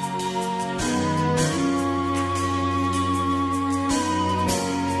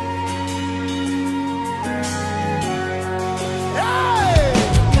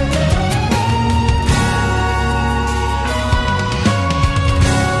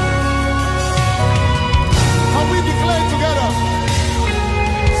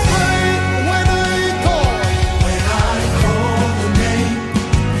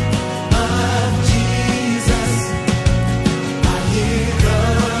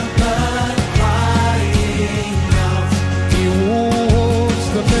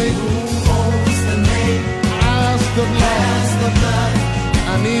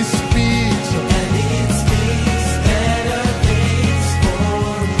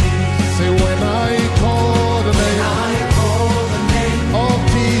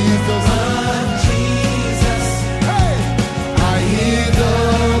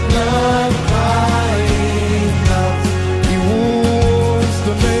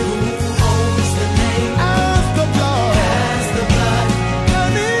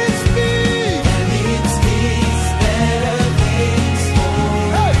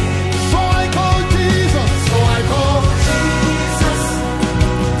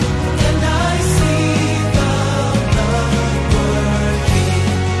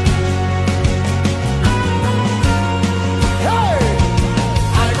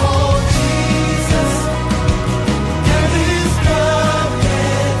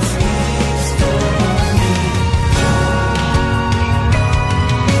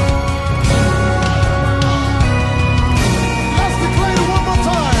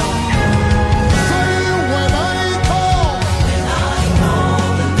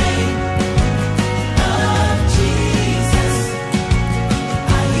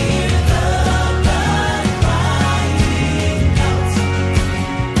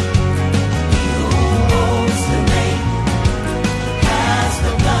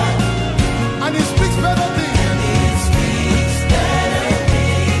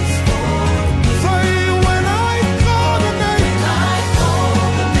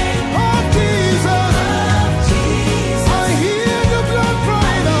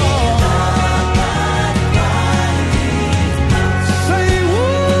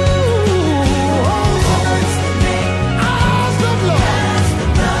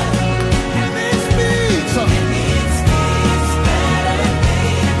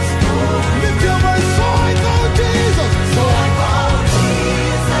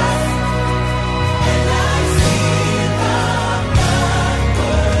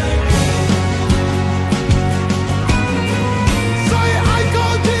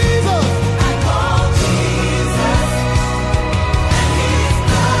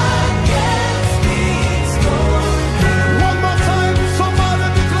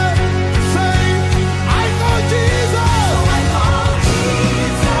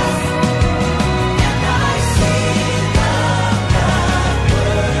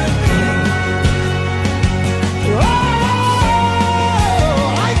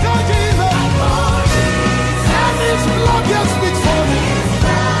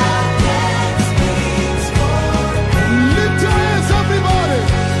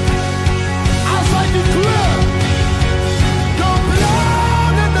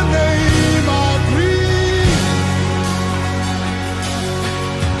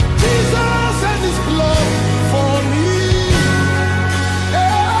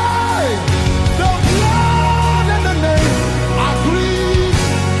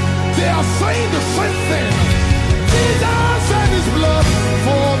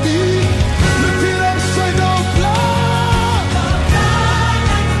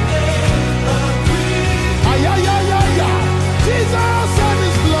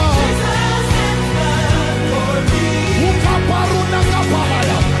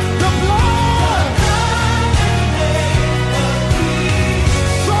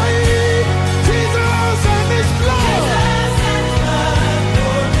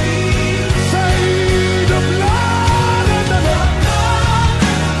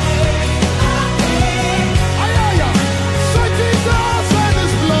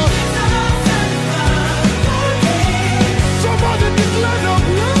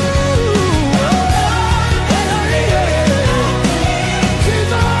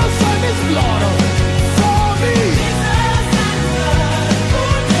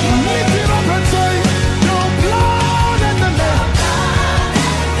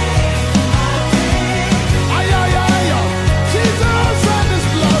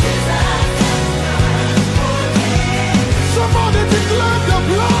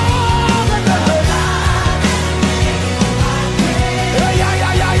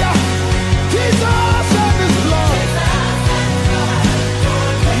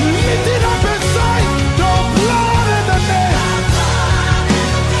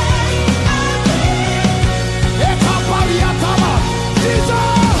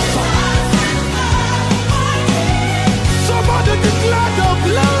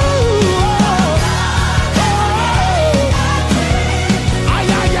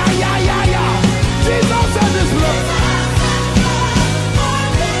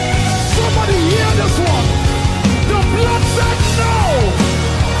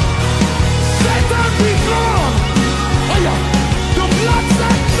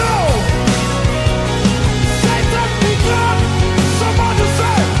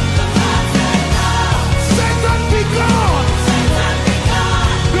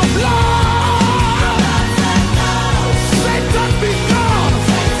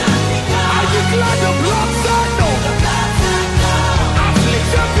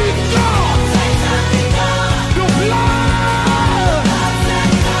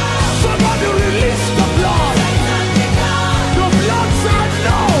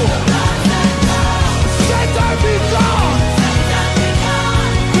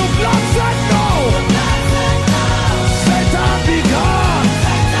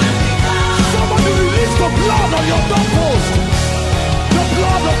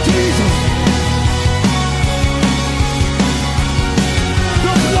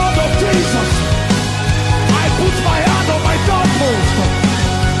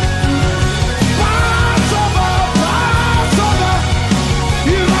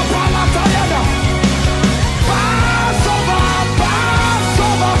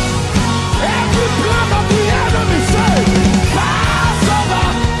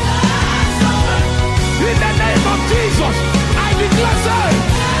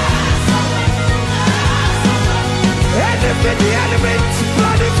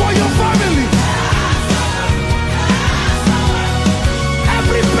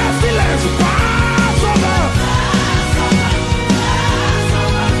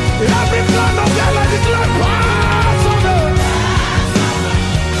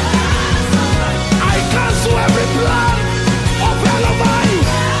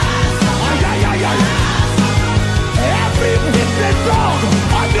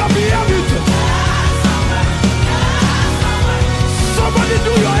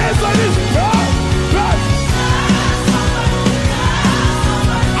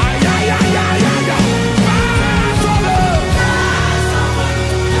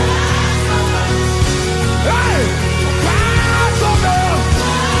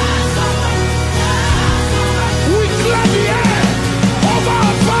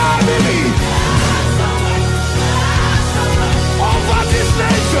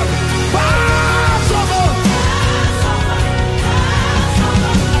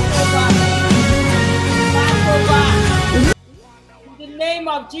 name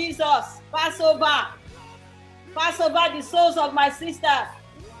of Jesus. Pass over. Pass over the souls of my sisters.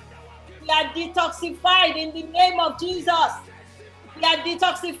 We are detoxified in the name of Jesus. We are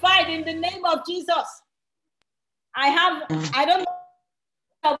detoxified in the name of Jesus. I don't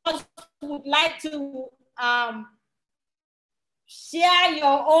know if you would like to share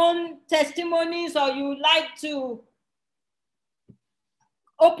your own testimonies, or you would like to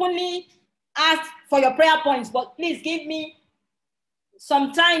openly ask for your prayer points, but please give me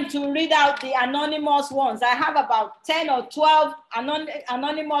some time to read out the anonymous ones. I have about 10 or 12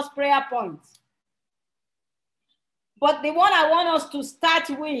 anonymous prayer points. But the one I want us to start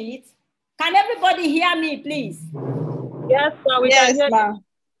with, can everybody hear me, please? Yes, ma'am. Yes, ma'am.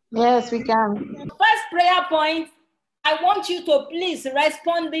 Yes, we can. First prayer point, I want you to please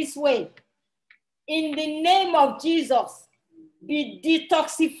respond this way. In the name of Jesus, be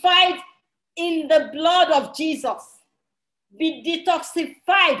detoxified in the blood of Jesus. Be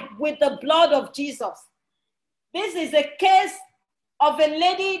detoxified with the blood of Jesus. This is a case of a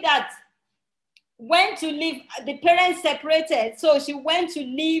lady that went to live, the parents separated, so she went to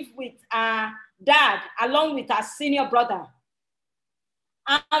live with her dad along with her senior brother.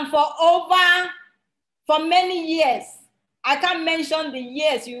 And for many years, I can't mention the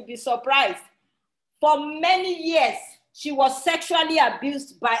years, you'll be surprised. For many years, she was sexually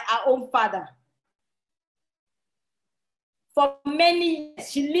abused by her own father. For many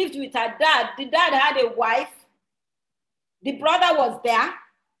years, she lived with her dad. The dad had a wife. The brother was there,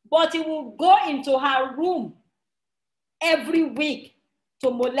 but he would go into her room every week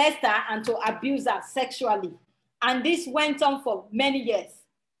to molest her and to abuse her sexually. And this went on for many years.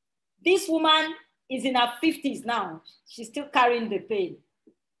 This woman is in her 50s now. She's still carrying the pain.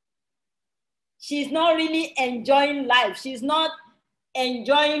 She's not really enjoying life. She's not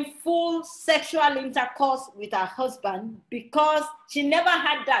enjoying full sexual intercourse with her husband because she never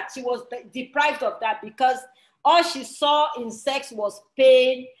had that. She was deprived of that because all she saw in sex was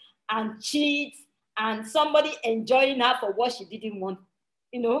pain and cheat and somebody enjoying her for what she didn't want.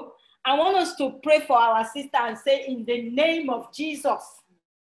 You know, I want us to pray for our sister and say, in the name of Jesus,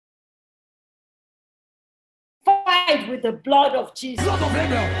 fight with the blood of Jesus. Blood of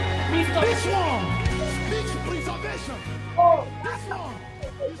Abel. This one speaks preservation. Oh,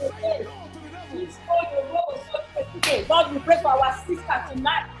 Lord, we pray for our sister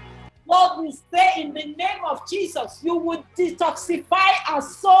tonight. Lord, we say in the name of Jesus, you would detoxify our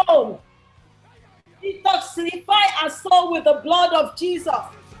soul. Detoxify our soul with the blood of Jesus.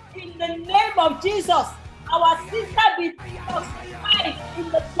 In the name of Jesus, our sister be detoxified in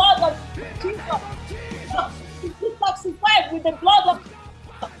the blood of Jesus. Be detoxified with the blood of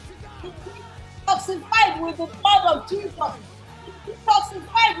Jesus. Be detoxified with the blood of Jesus. Be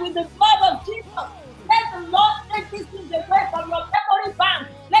detoxified with the blood of Jesus. Let the Lord take these things away from your memory bank.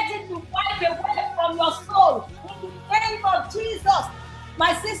 Let it be wiped away from your soul. In the name of Jesus.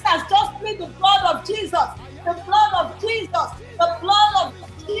 My sisters, just plead the blood of Jesus. The blood of Jesus. The blood of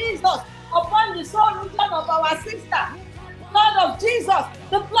Jesus upon the soul region of our sister. The blood of Jesus.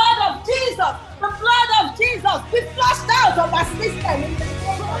 The blood of Jesus. The blood of Jesus. Be flushed out of our system in the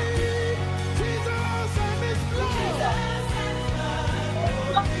name of Jesus.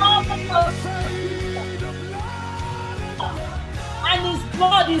 And his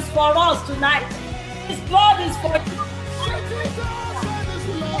blood is for us tonight. His blood is for you.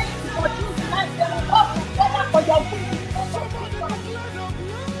 For your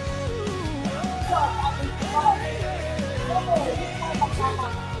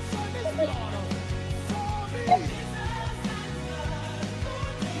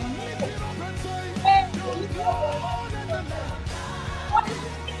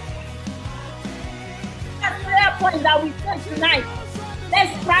prayer point that we take tonight.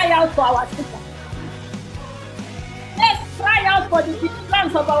 Let's cry out for our sister. Let's cry out for the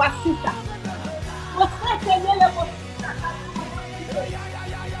deliverance of our sister.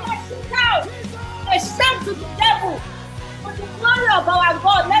 Let's shout to the devil for the glory of our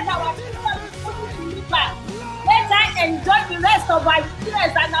God. Let our sister be delivered. Let her enjoy the rest of our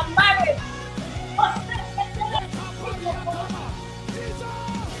years and our marriage.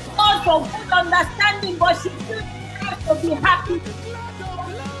 God for good understanding, but she still has to be happy.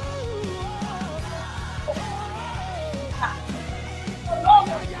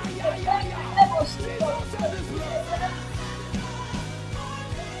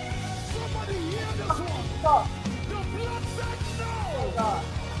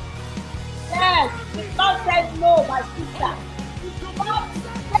 Yes, God said no, my sister. God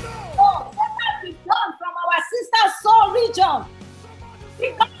said no. Let that be done from our sister's soul region.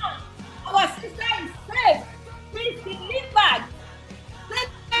 Because our sister is saved, she's delivered,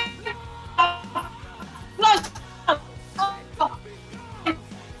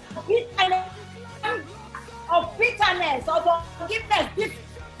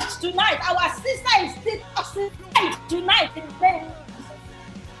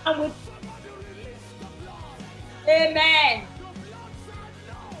 with Amen.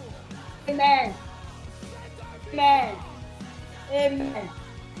 Amen. Amen. Amen.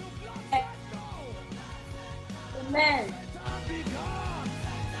 Amen.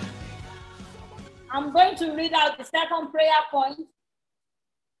 I'm going to read out the second prayer point.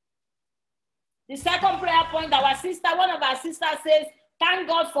 The second prayer point, one of our sisters says, thank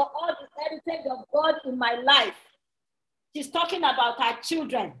God for all the heritage of God in my life. She's talking about her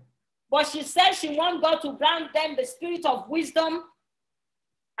children. But she says she wants God to grant them the spirit of wisdom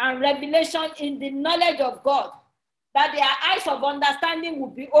and revelation in the knowledge of God, that their eyes of understanding will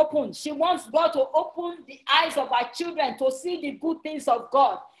be opened. She wants God to open the eyes of our children to see the good things of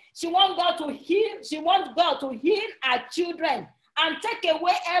God. She wants God to heal. She wants God to heal our children and take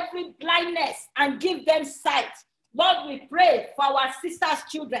away every blindness and give them sight. Lord, we pray for our sisters'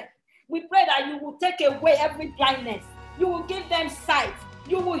 children. We pray that you will take away every blindness. You will give them sight.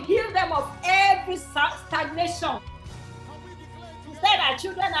 You will heal them of every stagnation. Instead, our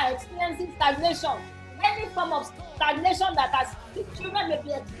children are experiencing stagnation. Any form of stagnation that our children may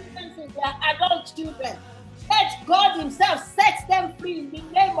be experiencing, they are adult children. Let God himself set them free in the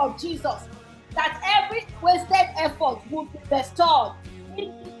name of Jesus. That every wasted effort will be restored.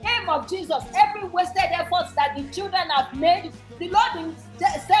 In the name of Jesus, every wasted effort that the children have made, the Lord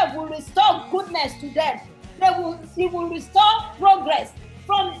himself will restore goodness to them. He will restore progress.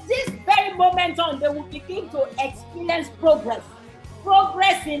 From this very moment on, they will begin to experience progress.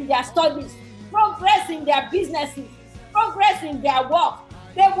 Progress in their studies, progress in their businesses, progress in their work.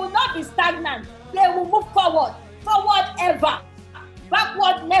 They will not be stagnant. They will move forward. Forward ever.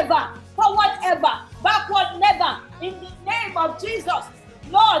 Backward never. Forward ever. Backward never. In the name of Jesus,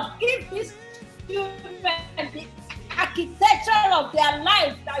 Lord, give these children the architecture of their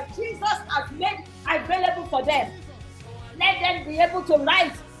life that Jesus has made available for them. Let them be able to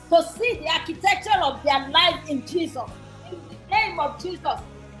write, to see the architecture of their life in Jesus. In the name of Jesus.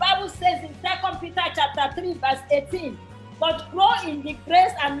 The Bible says in 2 Peter chapter 3, verse 18, but grow in the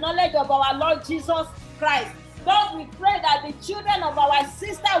grace and knowledge of our Lord Jesus Christ. Lord, we pray that the children of our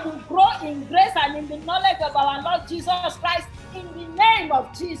sister will grow in grace and in the knowledge of our Lord Jesus Christ in the name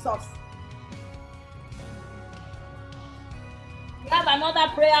of Jesus. We have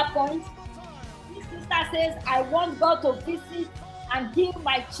another prayer point. This sister says, I want God to visit and heal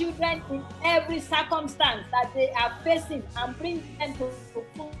my children in every circumstance that they are facing and bring them to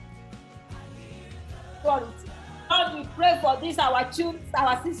full authority. Lord, we pray for this, our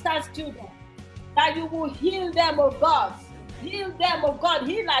sisters' children, that you will heal them, oh God. Heal them, oh God.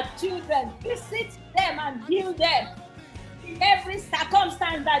 Heal our children. Visit them and heal them in every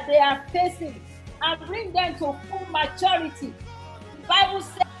circumstance that they are facing and bring them to full maturity. The Bible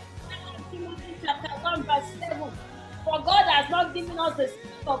says in Timothy chapter 1, verse 7, for God has not given us the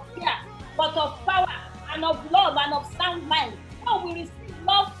spirit of fear, but of power and of love and of sound mind. So we receive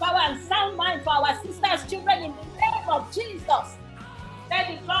love, power, and sound mind for our sisters' children in the name of Jesus. Let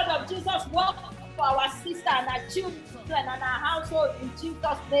the blood of Jesus work for our sister and our children and our household in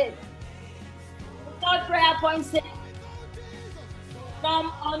Jesus' name. The third prayer point says,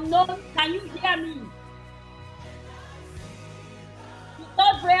 from unknown, can you hear me? The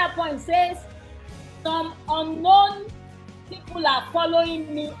third prayer point says, some unknown people are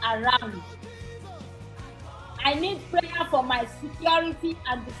following me around. I need prayer for my security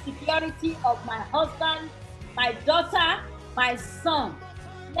and the security of my husband, my daughter, my son.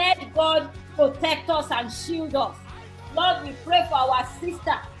 Let God protect us and shield us. Lord, we pray for our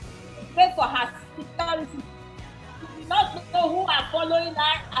sister. We pray for her security. We do not know who are following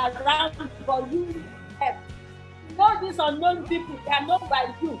her around, but you have. You know these unknown people, they are known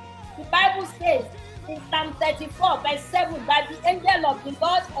by you. The Bible says in Psalm 34, verse 7, that the angel of the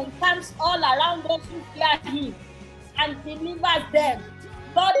Lord encamps all around those who fear him and delivers them.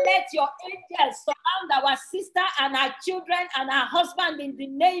 Lord, let your angels surround our sister and our children and our husband in the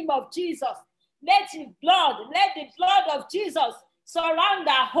name of Jesus. Let the blood of Jesus surround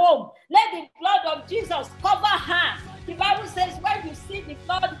our home. Let the blood of Jesus cover her. The Bible says when you see the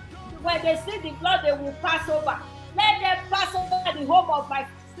blood, when they see the blood, they will pass over. Let them pass over the home of my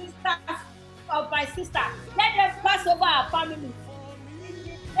sister. Let them pass over our family.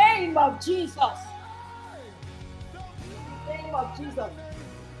 In the name of Jesus. In the name of Jesus.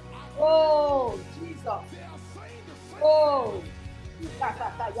 Oh, Jesus. Oh.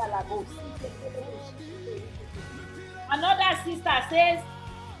 Another sister says,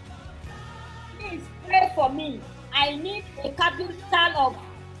 please pray for me. I need a capital of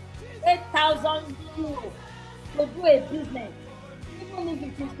 8,000 euros to do a business, even if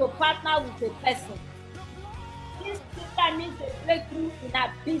it is to partner with a person. This sister needs a breakthrough in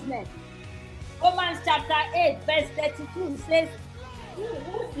her business. Romans chapter 8, verse 32 says, "He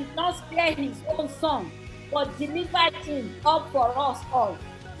who did not spare his own son, but delivered him up for us all,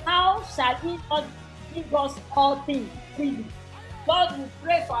 how shall he not give us all things freely?" God, we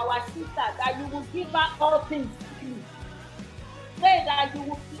pray for our sister that you will give her all things freely. Pray that you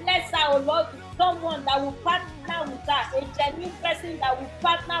will bless her, O Lord, with someone that will partner with her, a genuine person that will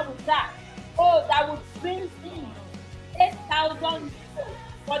partner with her. Oh, that will bring in 8,000 people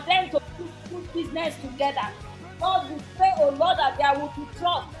for them to do business together. Lord, we pray, oh Lord, that there will be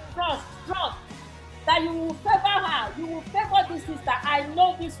trust, that you will favor her, you will favor this sister. I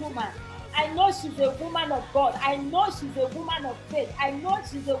know this woman. I know she's a woman of God. I know she's a woman of faith. I know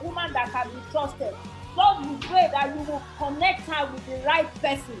she's a woman that can be trusted. Lord, we pray that you will connect her with the right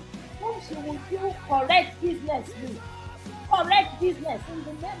person, whom she will do correct business with. Correct business in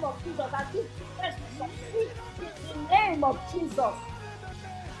the name of Jesus. And this business will succeed in the name of Jesus.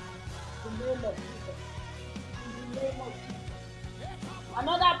 In the name of Jesus. In the name of Jesus.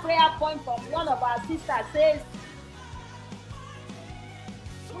 Another prayer point from one of our sisters says,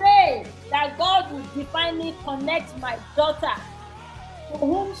 pray that God will divinely connect my daughter to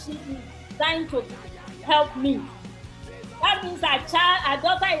whom she is trying to help me. That means her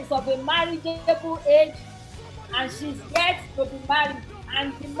daughter is of a marriageable age and she's yet to be married.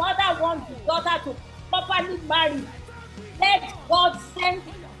 And the mother wants the daughter to properly marry. Let God send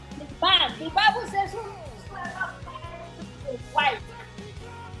the man. The Bible says, whosoever finds a wife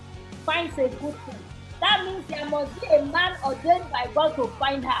finds a good thing. That means there must be a man ordained by God to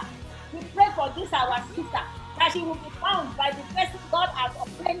find her. We pray for this, our sister, that she will be found by the person God has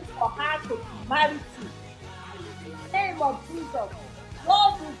ordained for her to be married to. In the name of Jesus,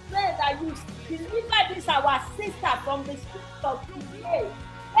 Lord, we pray that you deliver this, our sister, from the spirit of delay.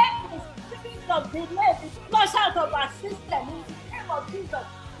 Let the spirit of delay be flushed out of our system in the name of Jesus.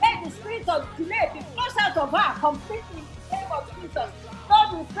 Let the spirit of delay be flushed out of her completely in the name of Jesus.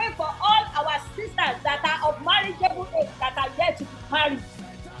 Lord, we pray for all our sisters that are of marriageable age that are yet to be married.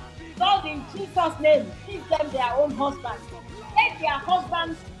 Lord, in Jesus' name, give them their own husbands. Let their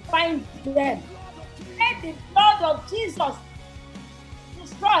husbands find them. Let the blood of Jesus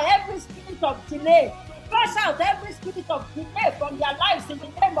destroy every spirit of delay. Flush out every spirit of delay from their lives in the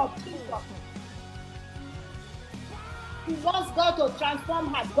name of Jesus. She wants God to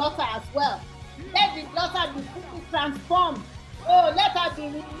transform her daughter as well. Let the daughter be fully transformed. Oh, let her be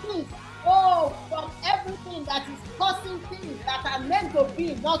released. Oh, from everything that is causing things that are meant to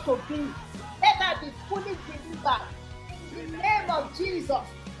be, not to be. Let her be fully delivered. In the name of Jesus.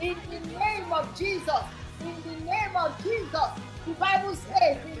 In the name of Jesus. In the name of Jesus. The Bible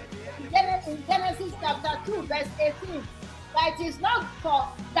says in Genesis chapter 2, verse 18, that it is not for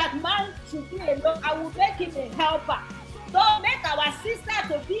that man should be alone. I will make him a helper. So make our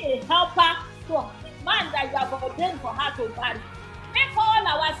sister to be a helper to the man that you have ordained for her to marry. Make all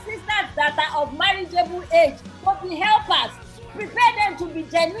our sisters that are of marriageable age to be helpers. Prepare them to be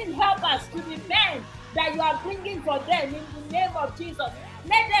genuine helpers to the men that you are bringing for them in the name of Jesus.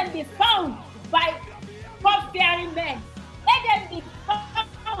 Let them be found by God-fearing men. Let them be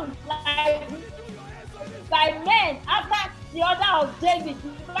found by men after the order of David.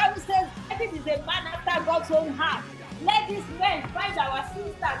 The Bible says David is a man after God's own heart. Let these men find our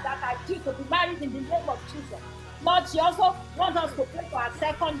sisters that are due to be married in the name of Jesus. Lord, she also wants us to pray for her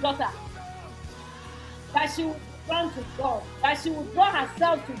second daughter, that she will turn to God, that she will draw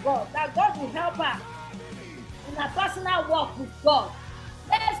herself to God, that God will help her in her personal walk with God.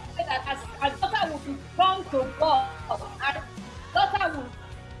 Let's pray that her daughter will be drawn to God. Her daughter will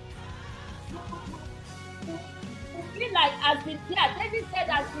be like as the deer. David said,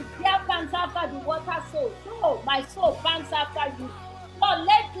 as the deer pants after the water soul, so my soul pants after you. Lord,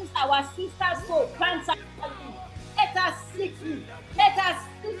 let this our sister's soul pants after you. Let us seek you. Let us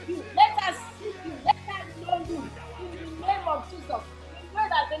seek you. Let us seek you. Let us know you. In the name of Jesus, we pray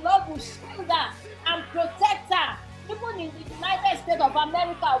that the Lord will shield her and protect her, even in the United States of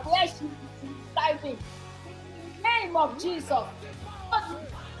America, where she is residing. In the name of Jesus, Lord,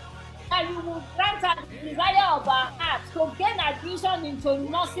 and you will grant her the desire of her heart to gain admission into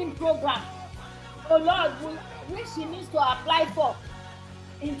nursing program. Oh Lord, which she needs to apply for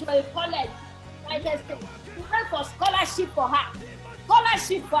into a college, United States. We pray for scholarship for her,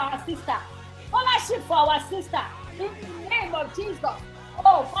 scholarship for our sister, scholarship for our sister. In the name of Jesus.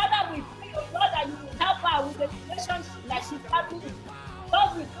 Oh Father, we pray, oh Lord, that you will help her with the relationship that she's having.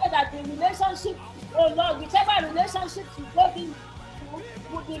 Lord, we pray that the relationship, oh Lord, whichever relationship she's having,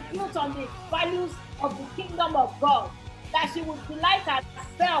 would be built on the values of the kingdom of God, that she would delight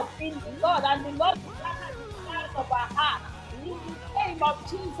herself in the Lord, and the Lord will grant her of her heart. In the name of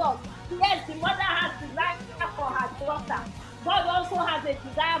Jesus. Yes, the mother has desire for her daughter. God also has a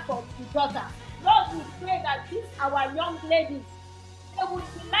desire for the daughter. Lord, we pray that these our young ladies, they will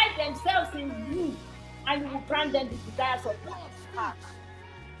delight themselves in you, and you will grant them the desires of their heart.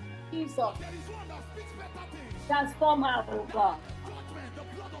 Jesus, transform her, oh God.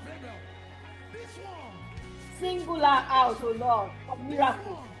 Single her out, oh Lord, for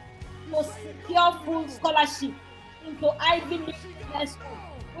miracles, to secure full scholarship into Ivy League Business School,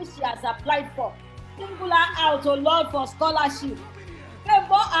 which she has applied for. Single her out, oh Lord, for scholarship.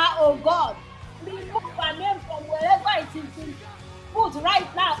 Favor her, oh God. Remove her name from wherever it is been put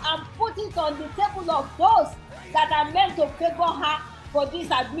right now and put it on the table of those that are meant to favor her for this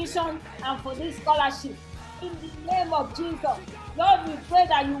admission and for this scholarship. In the name of Jesus, Lord, we pray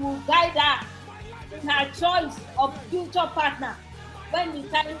that you will guide her in her choice of future partner when the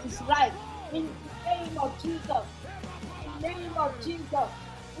time is right. In the name of Jesus. In the name of Jesus.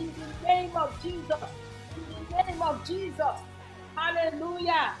 In the name of Jesus. In the name of Jesus.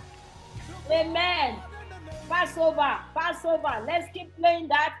 Hallelujah. Amen. Passover. Let's keep playing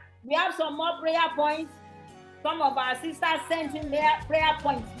that. We have some more prayer points. Some of our sisters sent in their prayer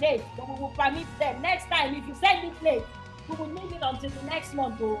points late, so we will permit them. Next time, if you send it late, we will leave it until the next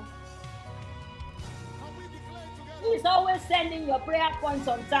month. Please always send in your prayer points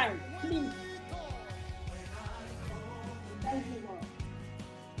on time. Please. Thank you, Lord.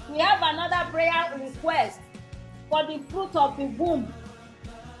 We have another prayer request for the fruit of the womb.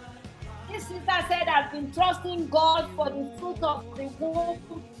 This sister said, I've been trusting God for the fruit of the womb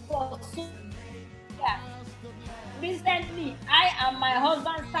for so long. Recently, I and my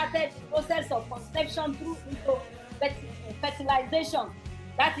husband started the process of conception through fertilization,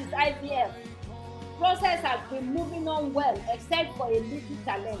 that is IVF. The process has been moving on well, except for a little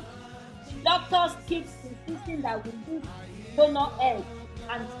challenge. The doctors keep insisting that we use donor egg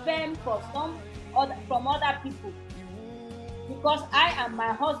and sperm from other people, because I and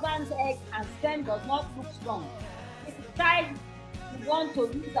my husband's egg and sperm does not look strong. If we decide we want to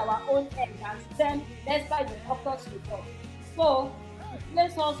use our own egg and sperm despite the doctor's report. So it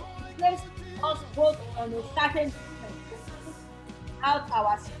placed us both on a certain treatment to put out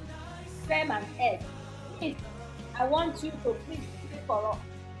our sperm and egg. Please, I want you to please pray for us.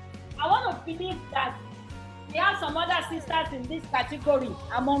 I want to believe that we have some other sisters in this category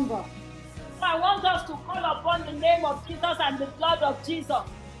among us. So I want us to call upon the name of Jesus and the blood of Jesus.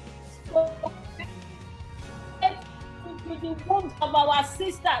 So, into the wombs of our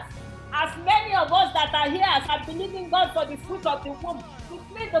sisters. As many of us that are here as are believing God for the fruit of the womb, we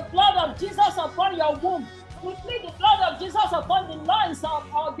plead the blood of Jesus upon your womb. We plead the blood of Jesus upon the loins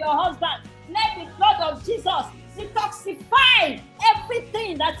of your husband. Let the blood of Jesus detoxify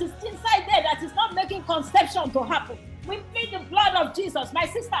everything that is inside there that is not making conception to happen. We plead the blood of Jesus. My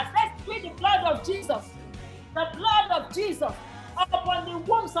sisters, let's plead the blood of Jesus. The blood of Jesus upon the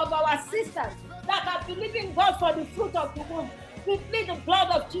wombs of our sisters that are believing God for the fruit of the womb. We plead the blood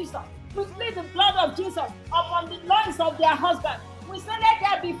of Jesus. We plead the blood of Jesus upon the loins of their husband. We say, let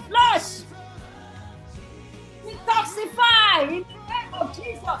there be flush. Detoxify in the name of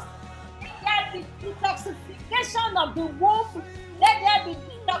Jesus. Let there be detoxification of the womb. Let there be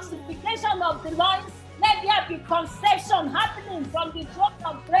detoxification of the loins. Let there be conception happening from the throne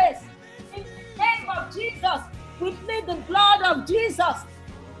of grace. In the name of Jesus, we plead the blood of Jesus.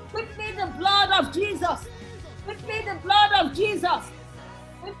 We plead the blood of Jesus. We plead the blood of Jesus.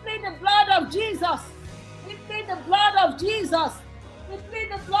 We plead the blood of Jesus. We plead the blood of Jesus. We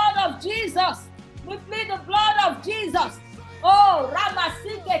plead the blood of Jesus. We plead the blood of Jesus. Oh,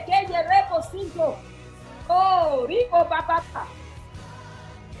 Ramasike Keye Repo Cinco. Oh, Rico Papa.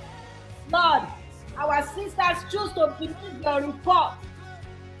 Lord, our sisters choose to believe your report.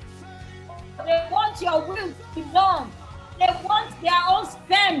 They want your will to be done. They want their own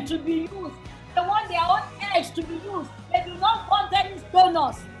sperm to be used. They want their own eggs to be used. They do not want any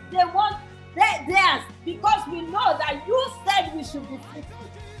donors. They want theirs, because we know that you said we should be fruitful.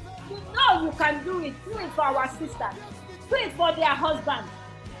 You know you can do it. Do it for our sisters. Do it for their husbands.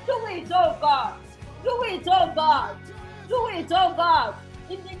 Do it, oh God. Do it, oh God. Do it, oh God.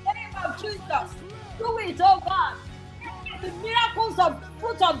 In the name of Jesus. Do it, oh God. The miracles of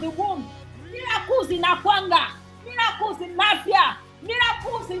fruit of the womb. Miracles in Akwanga. Miracles in Mafia.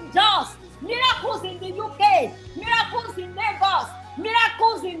 Miracles in Jos. Miracles in the UK. Miracles in Lagos.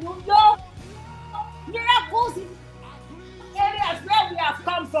 Miracles in New York. Miracles in areas where we have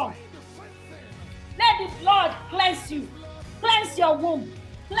come from. Let the blood cleanse you. Cleanse your womb.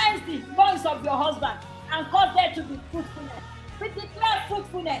 Cleanse the loins of your husband and cause there to be fruitfulness. We declare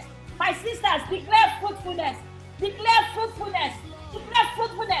fruitfulness. My sisters, declare fruitfulness. Declare fruitfulness. Declare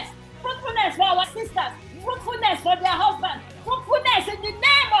fruitfulness. Fruitfulness for our sisters. Fruitfulness for their husbands. Fruitfulness in the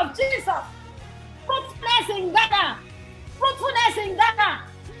name of Jesus. Fruitfulness in Ghana. Fruitfulness in Ghana.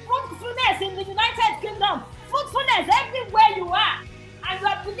 Fruitfulness in the United Kingdom. Fruitfulness everywhere you are. And you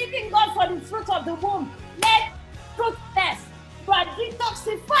are believing God for the fruit of the womb. Let fruitfulness. You are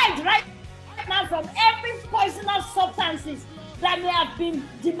detoxified right now from every poisonous substances that may have been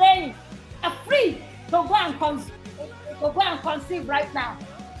delaying. You are free to go and conceive right now.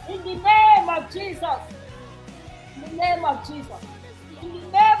 In the name of Jesus. In the name of Jesus. In the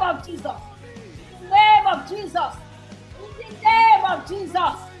name of Jesus. In the name of Jesus. In the name of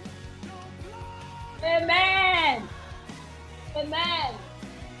Jesus. Amen. Amen.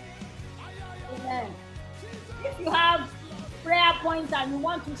 Amen. If you have prayer points and you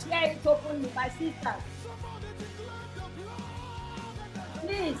want to share it openly, my sisters,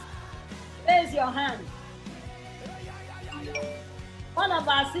 please raise your hand. One of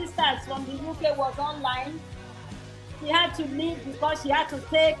our sisters from the UK was online. She had to leave because she had to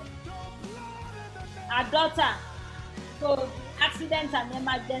take her daughter to accident and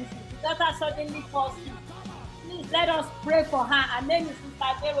emergency. The daughter suddenly falls sick. Please let us pray for her. Her name is Sister.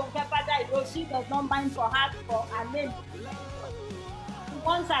 She does not mind for her name. She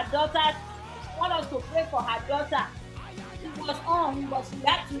wants her daughter. She wants us to pray for her daughter. She was on, but she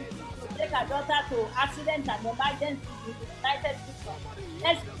had to take her daughter to accident and emergency in the United Kingdom.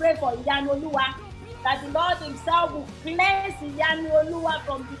 Let's pray for Yanolua, that the Lord Himself will cleanse Yanolua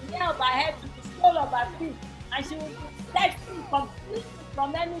from the nail of her head to the sole of her feet, and she will be set free completely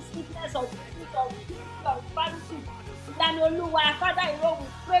from any sickness or disease or infirmity. Yanolua, Father, we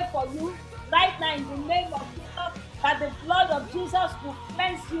pray for you right now in the name of Jesus, that the blood of Jesus will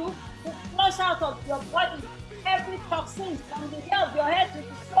cleanse you, will flush out of your body every toxin from the hair of your head to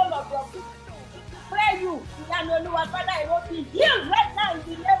the sole of your feet. Pray you, Yanolua, Father, I will be healed right now in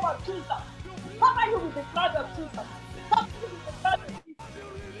the name of Jesus. Cover you with the blood of Jesus. Cover you with the blood of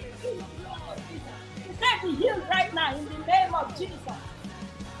Jesus. You say be healed right now in the name of Jesus.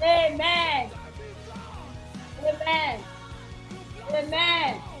 Amen. Amen.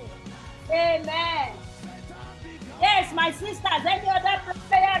 Amen. Amen. Yes, my sisters, any other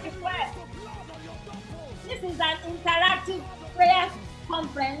prayer request? This is an interactive prayer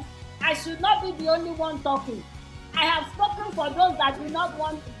conference. I should not be the only one talking. I have spoken for those that do not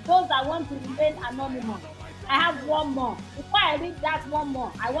want, those that want to remain anonymous. I have one more. Before I read that one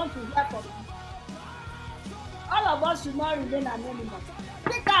more, I want to hear from you. All of us should not remain anonymous.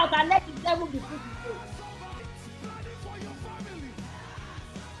 Speak out and let the devil be put in place.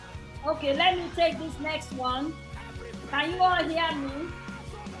 Okay, let me take this next one. Can you all hear me?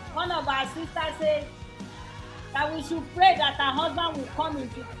 One of our sisters said that we should pray that our husband will come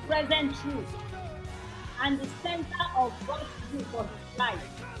into the present truth and the center of God's will for his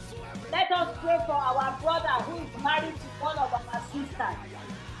life. Let us pray for our brother who is married to one of our sisters,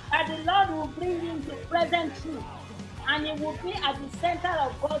 that the Lord will bring him to present truth and he will be at the center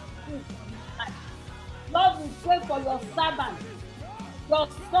of God's truth for his life. Lord, we pray for your servant, your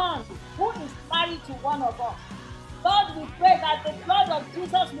son, who is married to one of us. Lord, we pray that the blood of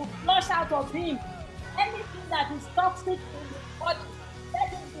Jesus will flush out of him anything that is toxic in his body. Let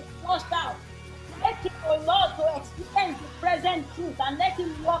him be flushed out. Let him, O Lord, to experience the present truth and let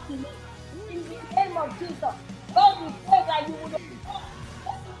him walk in it. In the name of Jesus. Lord, we pray that you will let him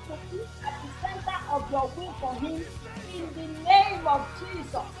to be at the center of your will for him. In the name of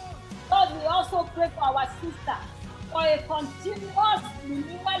Jesus. Lord, we also pray for our sister for a continuous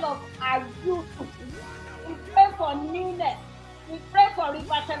renewal of our youth. We pray for newness. We pray for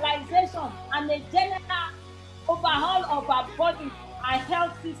revitalization and a general overhaul of our body, our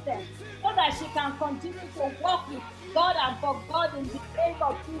health system, so that she can continue to walk with God and for God in the name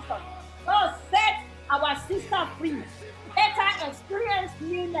of Jesus. Lord, set our sister free. Let her experience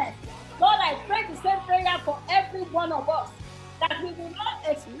newness. Lord, I pray the same prayer for every one of us, that we will not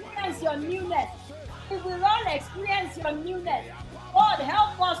experience your newness. We will all experience your newness. Lord,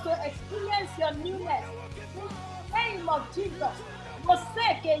 help us to experience your newness. In the name of Jesus.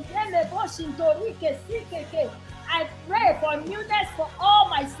 I pray for newness for all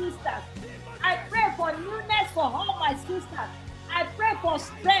my sisters. I pray for newness for all my sisters. I pray for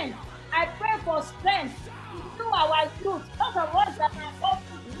strength. I pray for strength. Renew our youth. Those of us that are up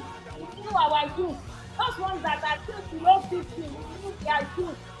to renew our youth. Those ones that are still below 50, renew their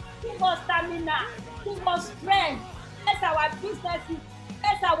youth. Give us stamina. Give us strength. Bless our businesses.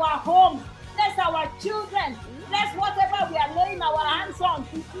 Bless our homes. Bless our children. Bless whatever we are laying our hands on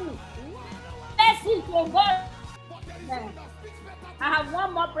to do. Bless it, oh God. Amen. I have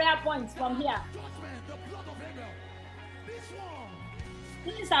one more prayer point from here.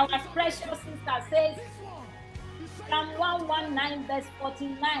 This our precious sister says, Psalm 119 verse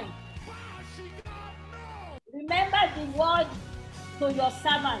 49. Remember the word to your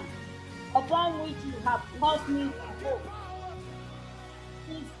servant, upon which you have caused me to hope.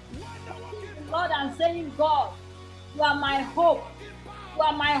 She's the Lord and saying, God, you are my hope. You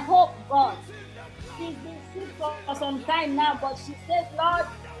are my hope, God. She's been sick for some time now, but she said, Lord,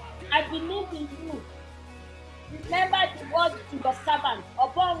 I believe in you. Remember the word to your servant,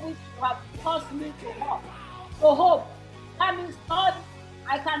 upon which you have caused me to hope. To hope. That means, Lord,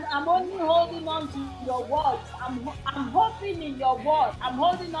 I'm only holding on to your words. I'm hoping in your word. I'm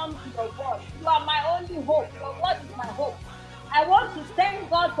holding on to your word. You are my only hope. Your word is my hope. I want to thank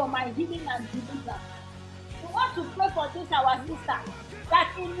God for my healing and deliverance. We want to pray for this, our sister,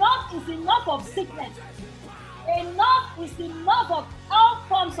 that enough is enough of sickness. Enough is enough of all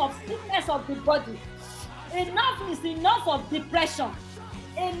forms of sickness of the body. Enough is enough of depression.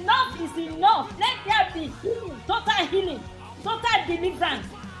 Enough is enough. Let there be healing, total deliverance.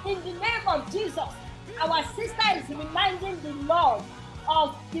 In the name of Jesus, our sister is reminding the Lord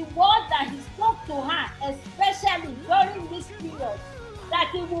of the word that he spoke to her, especially during this period, that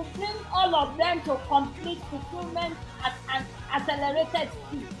he will bring all of them to complete fulfillment at an accelerated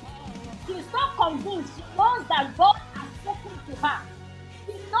speed. She is not convinced. She knows that God has spoken to her.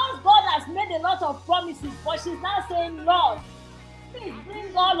 She knows God has made a lot of promises, but she's now saying, Lord, please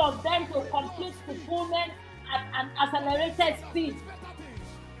bring all of them to complete fulfillment at an accelerated speed.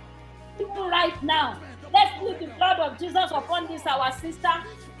 Even right now, let's plead the blood of Jesus upon this, our sister.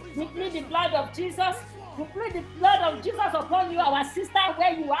 We plead the blood of Jesus. We plead the blood of Jesus upon you, our sister,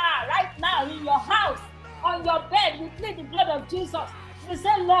 where you are right now, in your house, on your bed. We plead the blood of Jesus. We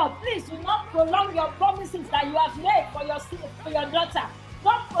say, Lord, please do not prolong your promises that you have made for your daughter.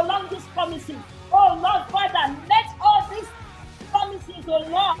 Don't prolong these promises. Oh, Lord, Father, let all these promises, oh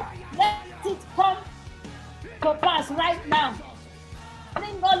Lord, let it come to pass right now.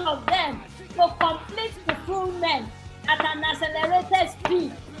 Bring all of them to complete fulfillment at an accelerated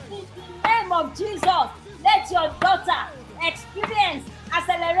speed. In the name of Jesus, let your daughter experience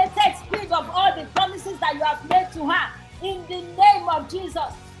accelerated speed of all the promises that you have made to her. In the name of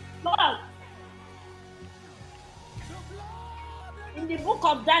Jesus, Lord. In the book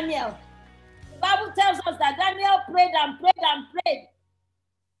of Daniel, the Bible tells us that Daniel prayed and prayed and prayed.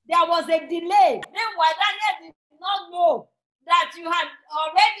 There was a delay. Meanwhile, Daniel did not know that you had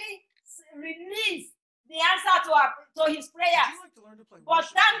already released the answer to his prayers. But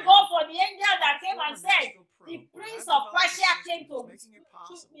thank God for the angel that came and said, the prince of Persia came to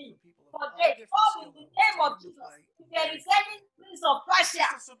shoot me for death. Oh, in the name of Jesus, if there is any prince of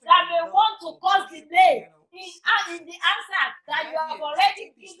Persia that may want to cause delay in the answer that you have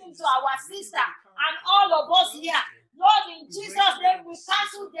already given to our sister and all of us here, Lord, in Jesus' name, we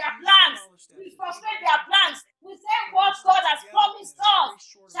cancel their plans. We frustrate their plans. We say what God has promised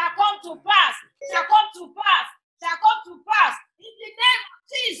us shall come to pass, shall come to pass, shall come to pass. In the name of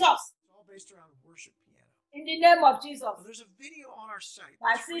Jesus. It's all based around worship piano. In the name of Jesus. Well, there's a video on our site.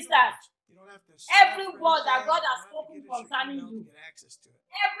 My sisters, every word that God has spoken concerning you,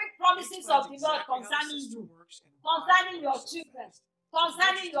 every promises of the Lord concerning you, concerning your children,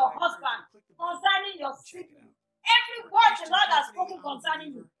 concerning your husband, concerning your siblings, every word the Lord has spoken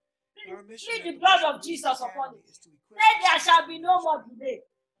concerning you, plead the blood of Jesus upon it. Say there shall be no more delay.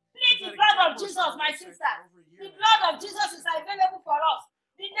 Plead the blood of Jesus, my sister. The blood of Jesus is available for us.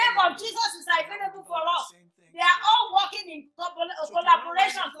 The name of Jesus is available for us. They are all working in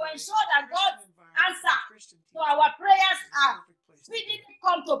collaboration to ensure that God's answer to our prayers are speedily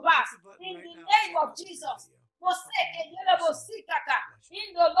come to pass. In the name of Jesus.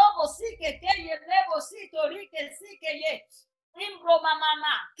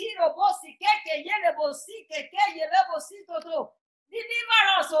 Deliver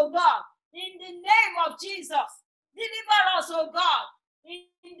us, oh God, in the name of Jesus. Deliver us, oh God, in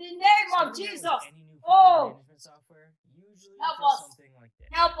the name of Jesus. Oh, help us.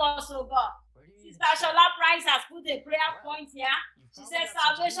 Help us, oh God. Sister Shola Price has put a prayer point here. She says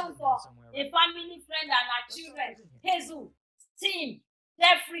salvation for a family friend and her children. Jesus, Tim,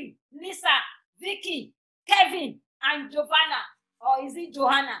 Jeffrey, Lisa, Vicky, Kevin, and Giovanna. Or is it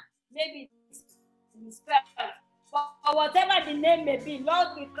Johanna? Maybe it's misspelled. But whatever the name may be, Lord,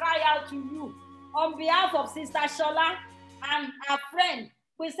 we cry out to you on behalf of Sister Shola and her friend.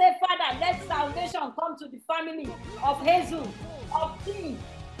 We say, Father, let salvation come to the family of Jesus, of Tim,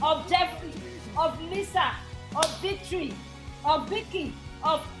 of Jeffrey, of Lisa, of Victory, of Vicky,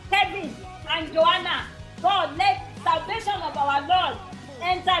 of Kevin, and Joanna. God, let salvation of our Lord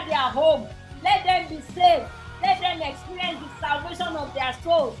enter their home. Let them be saved. Let them experience the salvation of their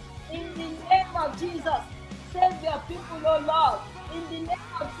souls. In the name of Jesus, save your people, oh Lord. In the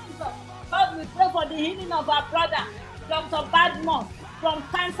name of Jesus, Lord, we pray for the healing of our brother, Dr. Badmos, from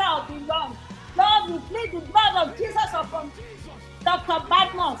cancer of the lungs. Lord, we plead the blood of Jesus upon Dr.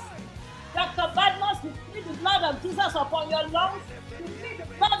 Badmos. Dr. Badmos, we plead the blood of Jesus upon your lungs. We plead the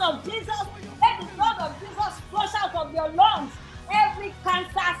blood of Jesus. Let the blood of Jesus flush out of your lungs. Every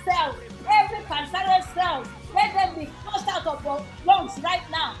cancer cell, every cancerous cell, let them be flushed out of your lungs right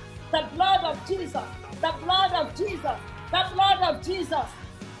now. The blood of Jesus. The blood of Jesus. The blood of Jesus.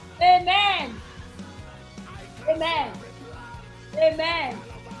 Amen. Amen. Amen.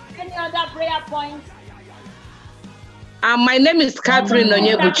 Any other prayer points? My name is Catherine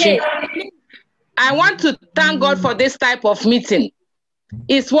Onyebuchi. I want to thank God for this type of meeting.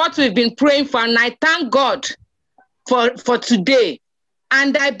 It's what we've been praying for, and I thank God for today.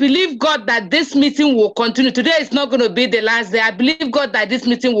 And I believe God that this meeting will continue. Today is not going to be the last day. I believe God that this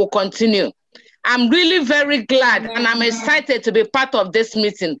meeting will continue. I'm really very glad and I'm excited to be part of this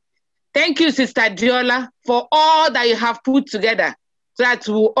meeting. Thank you, Sister Diola, for all that you have put together so that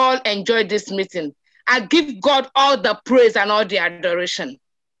we will all enjoy this meeting. I give God all the praise and all the adoration.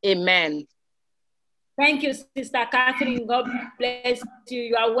 Amen. Thank you, Sister Catherine. God bless you.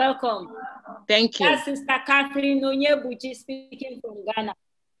 You are welcome. Thank you. That's Sister Catherine Onyebuchi speaking from Ghana.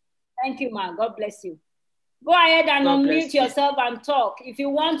 Thank you, ma. God bless you. Go ahead and unmute yourself and talk. If you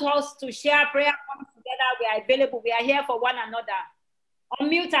want us to share prayer points together, we are available. We are here for one another.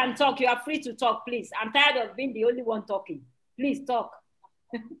 Unmute and talk. You are free to talk, please. I'm tired of being the only one talking. Please talk.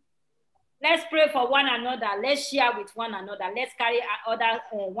 Let's pray for one another. Let's share with one another. Let's carry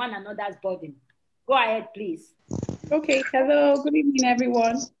one another's burden. Go ahead, please. Okay. Hello. Good evening,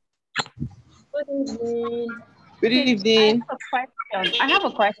 everyone. Good evening. Good evening. I have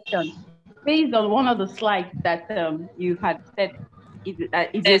a question. Based on one of the slides that you had said,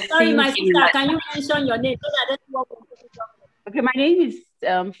 sorry, my sister, can you mention your name? Okay, my name is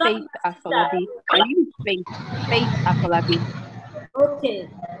Faith Afolabi. My name is Faith Afolabi. Okay,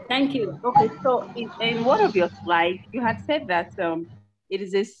 thank you. Okay, so in one of your slides, you had said that it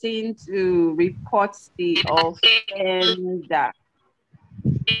is a sin to report the offender.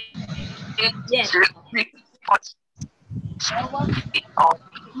 Yes.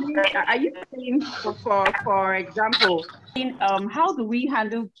 Are you saying, for example, how do we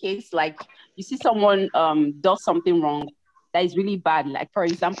handle case like you see someone does something wrong that is really bad? Like, for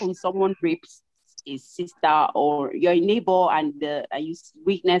example, someone rapes his sister, or your neighbor and you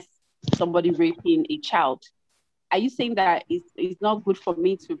witness somebody raping a child. Are you saying that it's not good for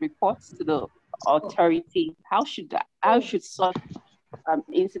me to report to the authority? How should such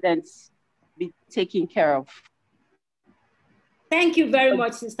incidents be taken care of? Thank you very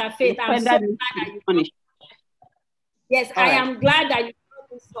much, Sister Faith. I'm so glad that you punished. Yes, I am glad that you brought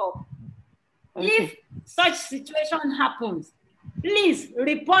this up. Okay. If such situation happens, please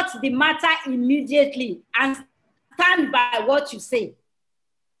report the matter immediately and stand by what you say.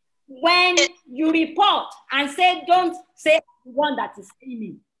 When you report and say, don't say the one that is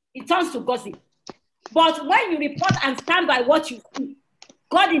stealing, it turns to gossip. But when you report and stand by what you see,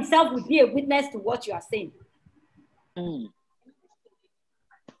 God himself will be a witness to what you are saying.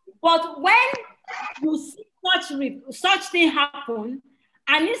 But when you see such thing happen,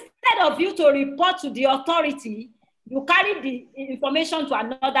 and instead of you to report to the authority, you carry the information to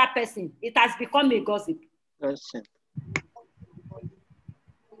another person, it has become a gossip.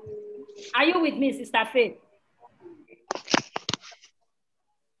 Are you with me, Sister Faith?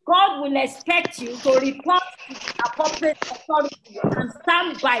 God will expect you to report to the appropriate authority and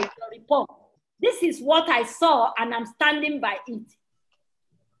stand by your report. This is what I saw, and I'm standing by it.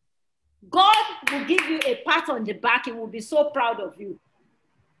 God will give you a pat on the back. He will be so proud of you.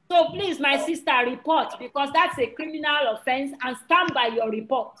 So please, my sister, report, because that's a criminal offense, and stand by your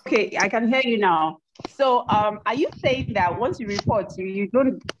report. Okay, I can hear you now. So are you saying that once you report, you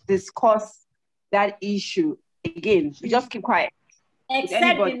don't discuss that issue again? You just keep quiet?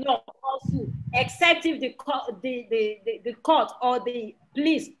 Except the law calls you. Except if the court or the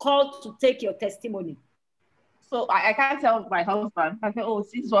police called to take your testimony. So I can't tell my husband. I say, oh,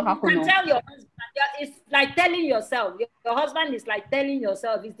 this is what happened. You can tell your husband. It's like telling yourself. Your husband is like telling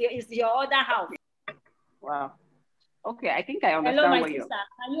yourself. It's your other house. Wow. Okay, I think I understand. Hello, my sister.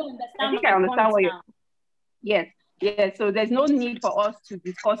 Can you understand? I think I understand what you're. Yes. So there's no need for us to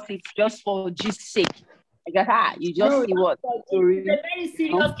discuss it just for gist's sake. You just see what. It's a very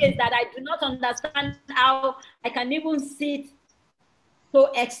serious case that I do not understand how I can even sit to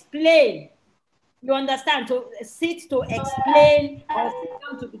explain. You understand? To sit to explain or sit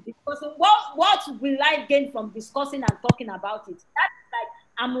down to be discussed discussing. What will I gain from discussing and talking about it? That's like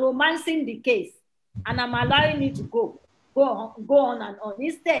I'm romancing the case and I'm allowing it to go on and on.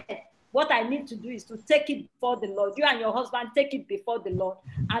 Instead, what I need to do is to take it before the Lord. You and your husband take it before the Lord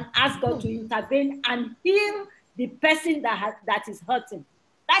and ask God to intervene and heal the person that is hurting.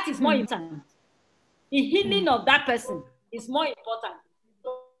 That is more important. The healing of that person is more important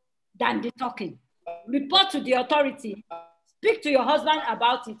than the talking. Report to the authority. Speak to your husband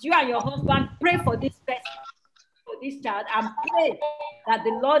about it. You and your husband pray for this person, for this child, and pray that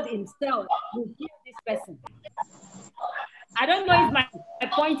the Lord himself will heal this person. I don't know if my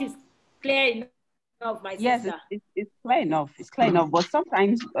point is clear enough, my sister. Yes, it's clear enough. It's clear enough. But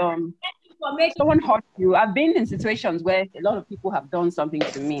sometimes someone hurts you. I've been in situations where a lot of people have done something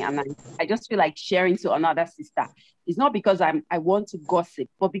to me, and I just feel like sharing to another sister. It's not because I want to gossip,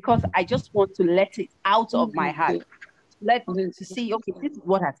 but because I just want to let it out of my heart. To see, okay, this is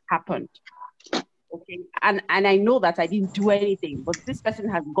what has happened. Okay, and I know that I didn't do anything, but this person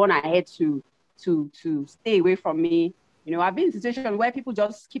has gone ahead to stay away from me. You know, I've been in situations where people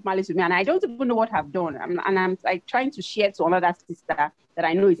just keep malice with me, and I don't even know what I've done. I'm like trying to share to another sister that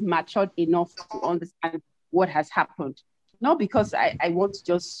I know is matured enough to understand what has happened. Not because I want to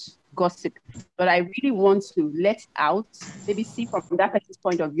just gossip, but I really want to let out, maybe see from that person's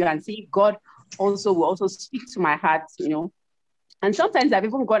point of view and see if God also will also speak to my heart, you know. And sometimes I've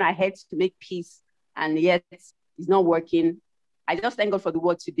even gone ahead to make peace, and yet it's not working. I just thank God for the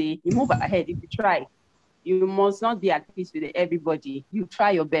word today. You move ahead if you try. You must not be at peace with everybody. You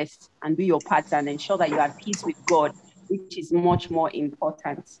try your best and do your part and ensure that you're at peace with God, which is much more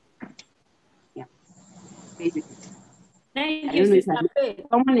important. Yeah, basically. Thank you, Sister Faith.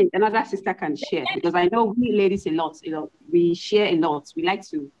 Another sister can share, because I know we ladies a lot, you know, we share a lot. We like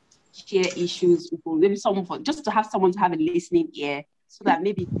to share issues with people, maybe just to have someone to have a listening ear, so that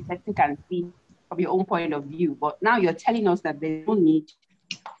maybe the person can see from your own point of view. But now you're telling us that there's no need.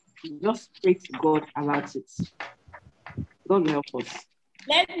 Just pray to God about it. God help us.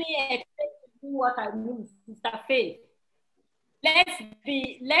 Let me explain to you what I mean, Sister Faith.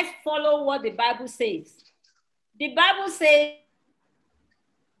 Let's follow what the Bible says. The Bible says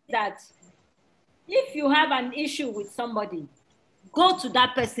that if you have an issue with somebody, go to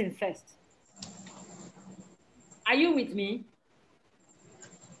that person first. Are you with me?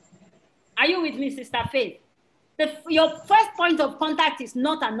 Are you with me, Sister Faith? Your first point of contact is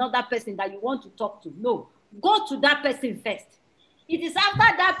not another person that you want to talk to. No, go to that person first. It is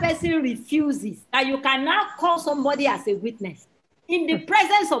after that person refuses that you can now call somebody as a witness in the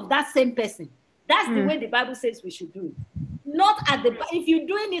presence of that same person. That's the way the Bible says we should do it. Not at the if you're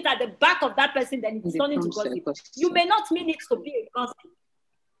doing it at the back of that person, then it's turning to gossip. You may not mean it to be a gossip.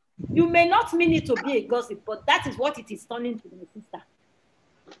 You may not mean it to be a gossip, but that is what it is turning to, my sister.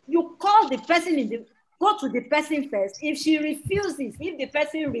 You call the person go to the person first. If she refuses, if the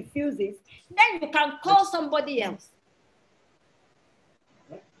person refuses, then you can call somebody else.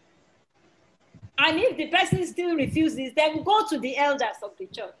 And if the person still refuses, then go to the elders of the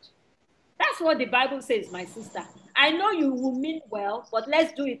church. That's what the Bible says, my sister. I know you will mean well, but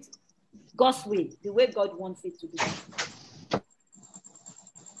let's do it God's way, the way God wants it to be.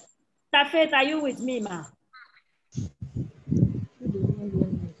 Tafet, are you with me, ma?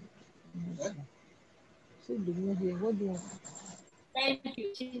 Thank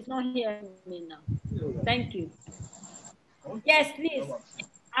you. She's not hearing me now. Thank you. Yes, please.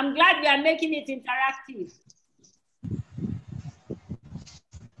 I'm glad we are making it interactive.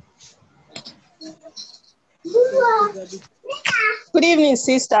 Good evening,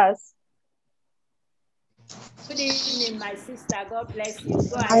 sisters. Good evening, my sister. God bless you.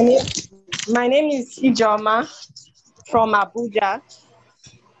 Go ahead. My name is Ijoma from Abuja.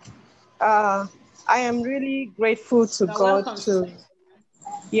 I am really grateful to God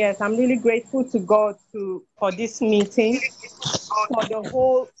Yes, I'm really grateful to God for this meeting, for the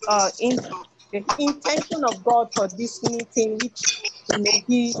whole the intention of God for this meeting, which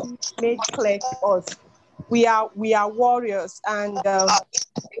He made clear to us. We are warriors, and a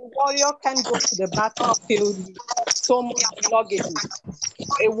warrior can go to the battlefield with so much luggage.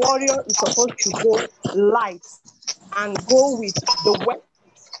 A warrior is supposed to go light and go with the weapons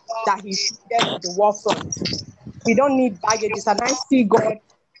that he should get to the war front. We don't need baggages, and I see God.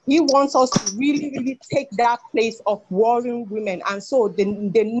 He wants us to really, really take that place of warring women, and so the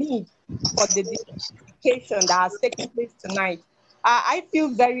need for the detoxification that has taken place tonight. I feel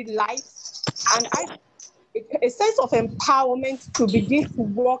very light, and a sense of empowerment to begin to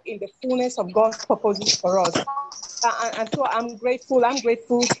walk in the fullness of God's purposes for us. And so I'm grateful. I'm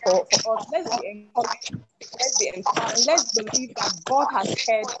grateful for us. Let's be encouraged. Let's be empowered. And let's believe that God has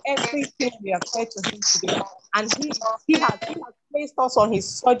heard everything we have said to him today. And he has placed us on his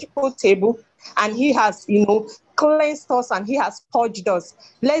surgical table, and he has, cleansed us, and he has purged us.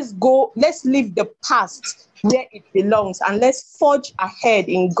 Let's leave the past where it belongs, and let's forge ahead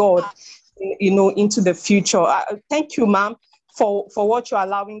in God, into the future. Thank you, ma'am, for what you're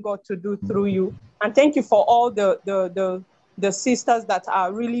allowing God to do through you. And thank you for all the sisters that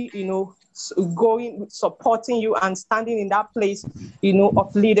are really, going, supporting you and standing in that place,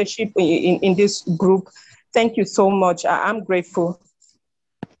 of leadership in this group. Thank you so much. I'm grateful.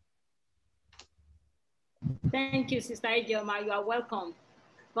 Thank you, Sister Ijeoma. You are welcome.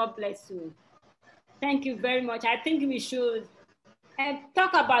 God bless you. Thank you very much. I think we should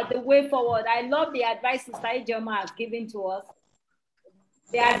talk about the way forward. I love the advice Sister Ijeoma has given to us.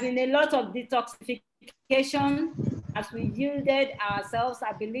 There has been a lot of detoxification as we yielded ourselves.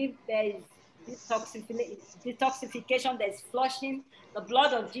 I believe there is detoxification, there's flushing. The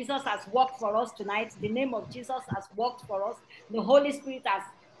blood of Jesus has worked for us tonight. The name of Jesus has worked for us. The Holy Spirit has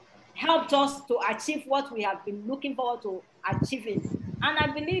helped us to achieve what we have been looking forward to achieving. And I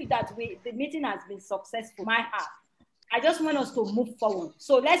believe that the meeting has been successful. My heart. I just want us to move forward.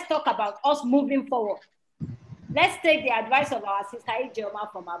 So let's talk about us moving forward. Let's take the advice of our Sister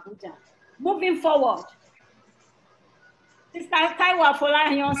Ijeoma from Abuja. Moving forward. Sister Taiwo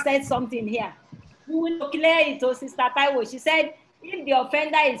Afolayan said something here. We will clear it to Sister Taiwo. She said, if the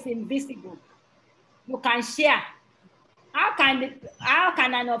offender is invisible, you can share. How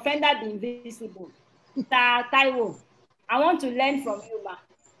can an offender be invisible? Sister Taiwo, I want to learn from you, ma.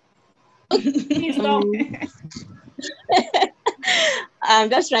 Please don't. I'm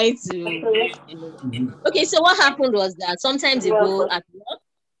just trying to. Okay, so what happened was that sometimes ago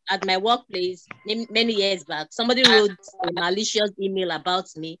at my workplace, many years back, somebody wrote a malicious email about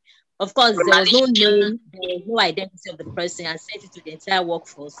me. Of course, there was no name, there was no identity of the person, and sent it to the entire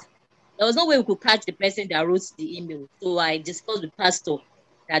workforce. There was no way we could catch the person that wrote the email. So I discussed with Pastor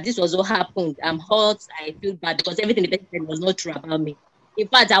that this was what happened. I'm hurt, I feel bad because everything the person said was not true about me. In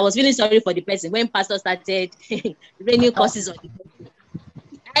fact, I was feeling sorry for the person when Pastor started raining curses on the person.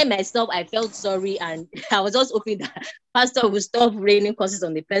 I myself, I felt sorry, and I was just hoping that Pastor would stop raining curses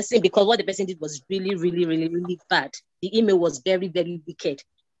on the person, because what the person did was really, really, really, really bad. The email was very, very wicked.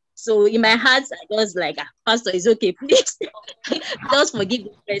 So in my heart, I was like, Pastor, it's okay, please. Just forgive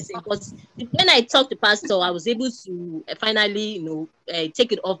the person. But when I talked to Pastor, I was able to finally,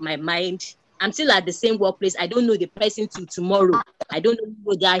 take it off my mind. I'm still at the same workplace. I don't know the person till tomorrow. I don't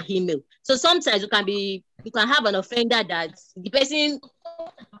know that email. So sometimes you can have an offender that the person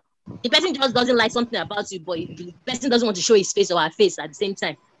just doesn't like something about you, but the person doesn't want to show his face or her face at the same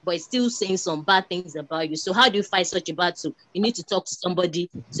time, but it's still saying some bad things about you. So how do you fight such a battle? You need to talk to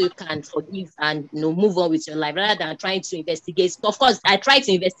somebody so you can forgive and move on with your life rather than trying to investigate. Of course, I tried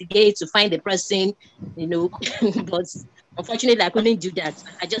to investigate to find the person, but unfortunately I couldn't do that.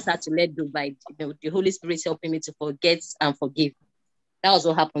 I just had to let go by the Holy Spirit helping me to forget and forgive. That was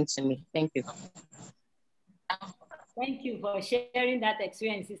what happened to me. Thank you. Thank you for sharing that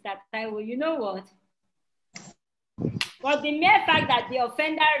experience, Sister Taiwo. You know what? But the mere fact that the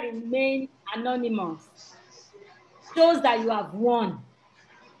offender remains anonymous shows that you have won,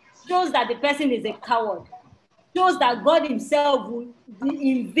 shows that the person is a coward, shows that God himself, the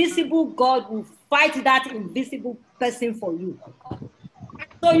invisible God, will fight that invisible person for you.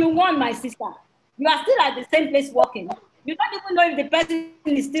 So you won, my sister. You are still at the same place working. You don't even know if the person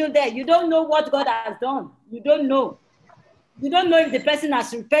is still there. You don't know what God has done. You don't know. You don't know if the person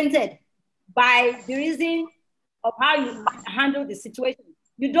has repented by the reason of how you handle the situation.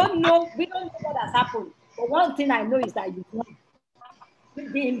 You don't know. We don't know what has happened. But one thing I know is that you won.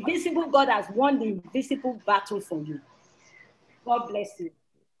 The invisible God has won the invisible battle for you. God bless you.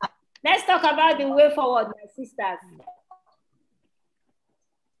 Let's talk about the way forward, my sisters.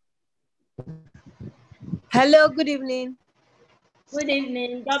 Hello, good evening. Good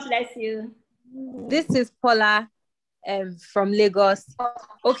evening. God bless you. This is Paula from Lagos.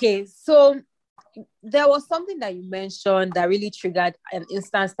 Okay, so there was something that you mentioned that really triggered an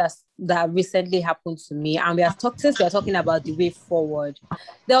instance that recently happened to me. And since we are talking about the way forward,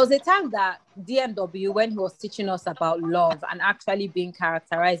 there was a time that DMW, when he was teaching us about love and actually being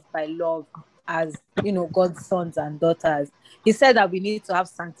characterized by love as, God's sons and daughters, he said that we need to have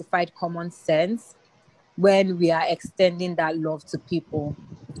sanctified common sense when we are extending that love to people.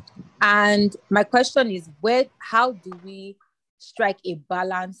 And my question is, how do we strike a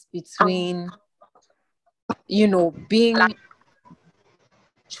balance between you know, being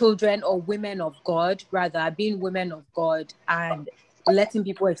children or women of God, rather being women of God and letting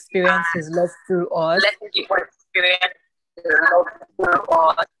people experience his love through us.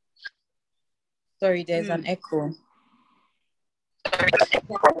 Sorry, there's an echo.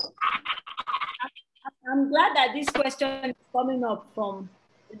 I'm glad that this question is coming up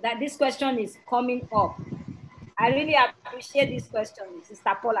I really appreciate this question,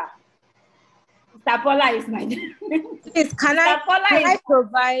 Sister Paula. Sister Paula is my Please, can I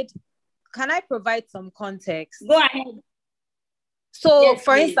provide some context? Go ahead. So, Yes,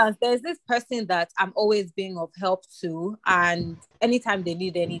 for please. instance, there's this person that I'm always being of help to, and anytime they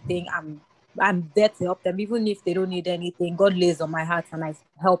need anything, I'm there to help them. Even if they don't need anything, God lays on my heart and I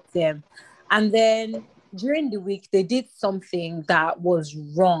help them. And then during the week, they did something that was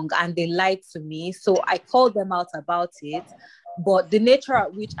wrong and they lied to me. So I called them out about it. But the nature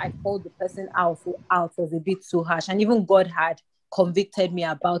at which I called the person out was a bit too harsh. And even God had convicted me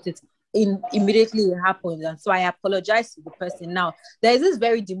about it. Immediately it happened. And so I apologized to the person. Now, there is this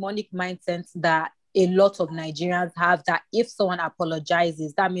very demonic mindset that a lot of Nigerians have, that if someone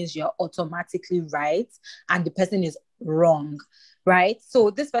apologizes, that means you're automatically right and the person is wrong, right? So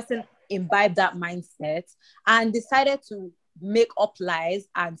this person imbibed that mindset and decided to make up lies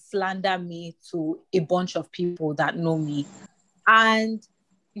and slander me to a bunch of people that know me. And,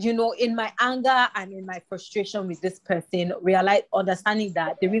 you know, in my anger and in my frustration with this person, understanding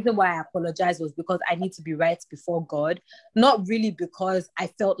that the reason why I apologized was because I need to be right before God, not really because I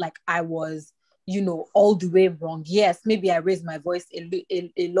felt like I was, you know, all the way wrong. Yes, maybe I raised my voice a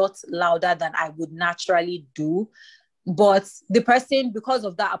lot louder than I would naturally do. But the person, because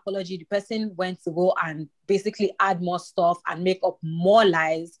of that apology, the person went to go and basically add more stuff and make up more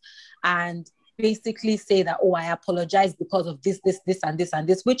lies and basically say that, oh, I apologize because of this, and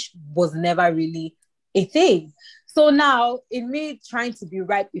this, which was never really a thing. So now, in me trying to be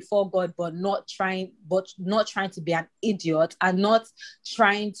right before God, but not trying to be an idiot and not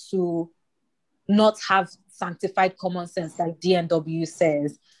trying to not have sanctified common sense, like DNW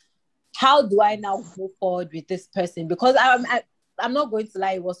says, how do I now go forward with this person? Because I'm not going to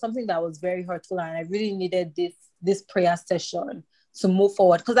lie, it was something that was very hurtful and I really needed this prayer session to move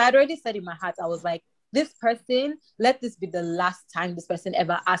forward. Because I had already said in my heart, I was like, this person, let this be the last time this person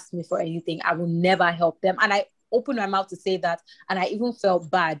ever asked me for anything. I will never help them. And I opened my mouth to say that, and I even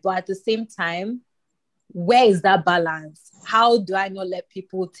felt bad. But at the same time, where is that balance? How do I not let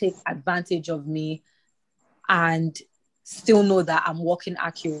people take advantage of me and still know that I'm walking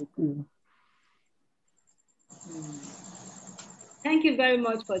accurately? Thank you very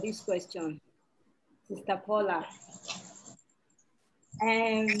much for this question, Sister Paula.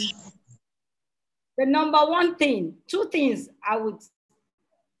 The number one thing, two things I would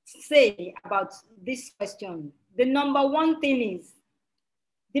say about this question. The number one thing is,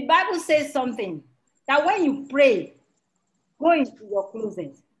 the Bible says something, that when you pray, go into your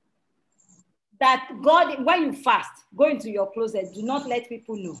closet. That God, when you fast, go into your closet. Do not let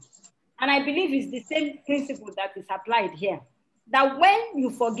people know. And I believe it's the same principle that is applied here. That when you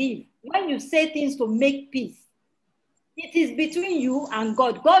forgive, when you say things to make peace, it is between you and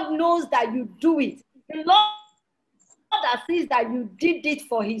God. God knows that you do it. The Lord that sees that you did it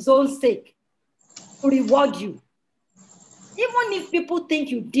for his own sake to reward you. Even if people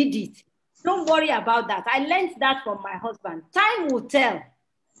think you did it, don't worry about that. I learned that from my husband. Time will tell.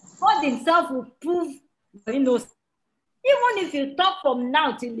 God himself will prove your innocence. Even if you talk from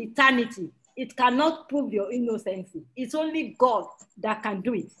now till eternity, it cannot prove your innocence. It's only God that can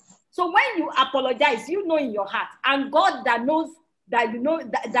do it. So when you apologize, you know in your heart, and God that knows that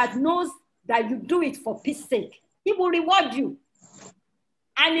that knows that you do it for peace sake, he will reward you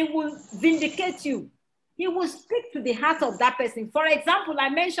and he will vindicate you. He will speak to the heart of that person. For example, I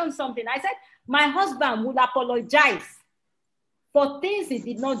mentioned something. I said, my husband would apologize for things he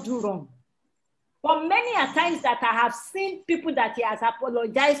did not do wrong. But many a times that I have seen people that he has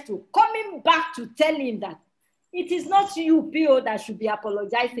apologized to coming back to tell him that it is not you, P.O., that should be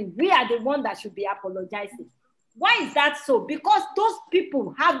apologizing. We are the one that should be apologizing. Why is that so? Because those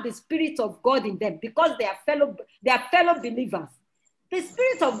people have the Spirit of God in them, because they are fellow believers. The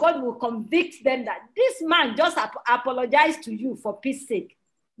Spirit of God will convict them that this man just apologized to you for peace sake.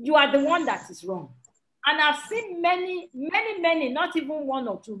 You are the one that is wrong. And I've seen many, not even one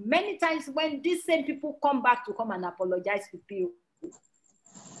or two, many times when these same people come back to come and apologize to people.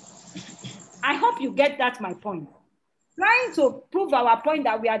 I hope you get that, my point. Trying to prove our point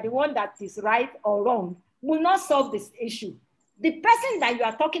that we are the one that is right or wrong will not solve this issue. The person that you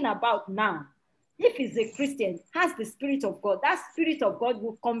are talking about now, if he's a Christian, has the Spirit of God. That Spirit of God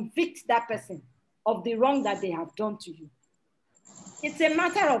will convict that person of the wrong that they have done to you. It's a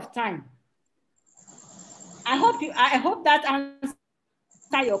matter of time. I hope that answers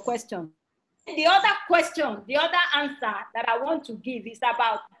your question. The other question, the other answer that I want to give is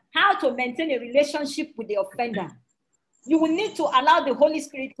about how to maintain a relationship with the offender. You will need to allow the Holy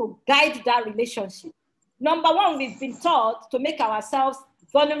Spirit to guide that relationship. Number one, we've been taught to make ourselves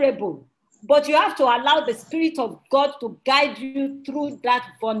vulnerable, but you have to allow the Spirit of God to guide you through that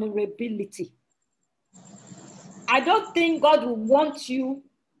vulnerability. I don't think God will want you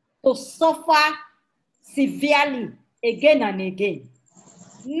to suffer severely again and again.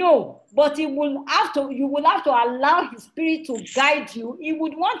 No, but you will have to allow his Spirit to guide you. He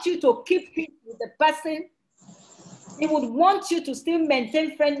would want you to keep peace with the person. He would want you to still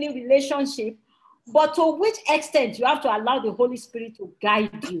maintain friendly relationship, but to which extent you have to allow the Holy Spirit to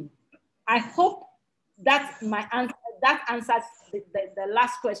guide you. I hope that answers the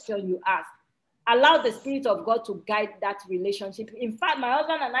last question you asked. Allow the Spirit of God to guide that relationship. In fact, my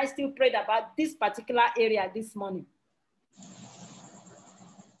husband and I still prayed about this particular area this morning.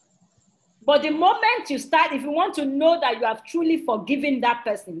 But the moment you start, if you want to know that you have truly forgiven that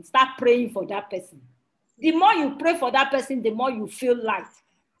person, start praying for that person. The more you pray for that person, the more you feel light.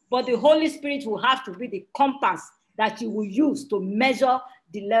 But the Holy Spirit will have to be the compass that you will use to measure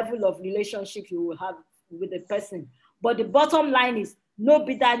the level of relationship you will have with the person. But the bottom line is no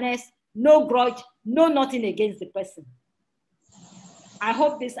bitterness, no grudge, no nothing against the person. I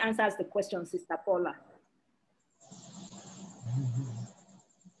hope this answers the question, Sister Paula.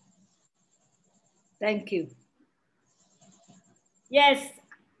 Thank you. Yes,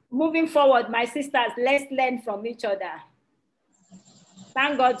 moving forward, my sisters, let's learn from each other.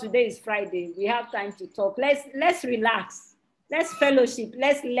 Thank God today is Friday. We have time to talk. Let's relax. Let's fellowship.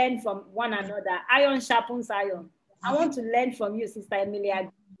 Let's learn from one another. Iron sharpens iron. I want to learn from you, Sister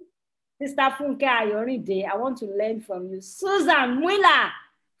Emilia. Sister Funke Ayorinde, I want to learn from you. Susan Mwila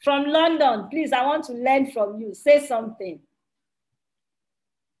from London, please, I want to learn from you. Say something.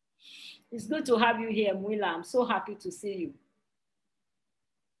 It's good to have you here, Mwila. I'm so happy to see you.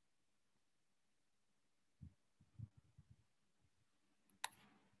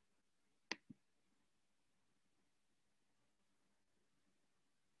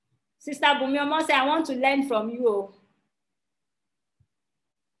 Sister Bumiomo say, I want to learn from you.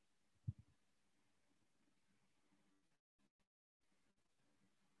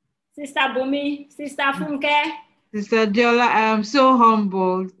 Sister Bumi, Sister Funke. Sister Diola, I am so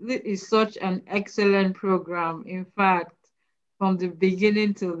humbled. This is such an excellent program. In fact, from the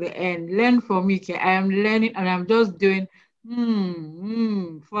beginning till the end, learn from me. I am learning and I'm just doing,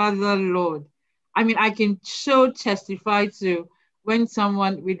 Father Lord. I mean, I can so testify to when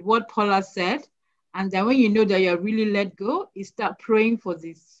someone, with what Paula said, and then when you know that you're really let go, you start praying for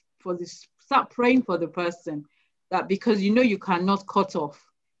this, start praying for the person, that because you know you cannot cut off.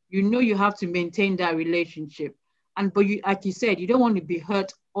 You know you have to maintain that relationship. But you, like you said, you don't want to be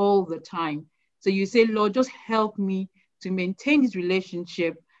hurt all the time. So you say, Lord, just help me to maintain this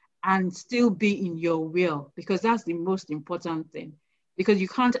relationship and still be in your will, because that's the most important thing. Because you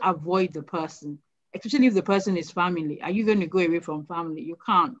can't avoid the person, especially if the person is family. Are you going to go away from family? You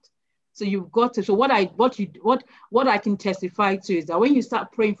can't. So you've got to. So what I can testify to is that when you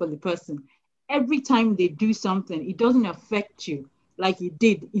start praying for the person, every time they do something, it doesn't affect you like it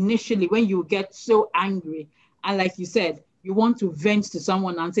did initially when you get so angry. And like you said, you want to vent to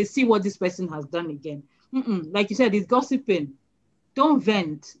someone and say, see what this person has done again. Like you said, it's gossiping. Don't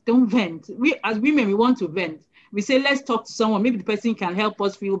vent. Don't vent. We, as women, we want to vent. We say, let's talk to someone. Maybe the person can help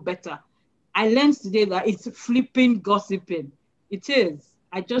us feel better. I learned today that it's flipping gossiping. It is.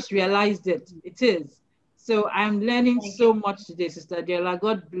 I just realized it. It is. So I'm learning so much today, Sister Diola.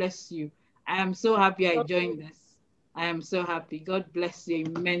 God bless you. I am so happy I joined this. I am so happy. God bless you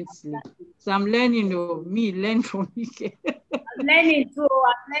immensely. So I'm learning, learn from me. I'm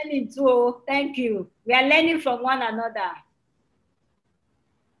learning too. Thank you. We are learning from one another.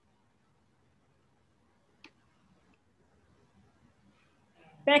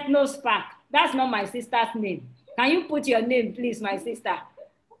 Technospark. That's not my sister's name. Can you put your name, please, my sister?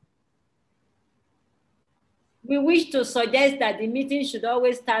 We wish to suggest that the meeting should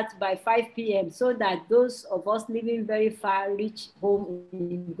always start by 5 p.m. so that those of us living very far reach home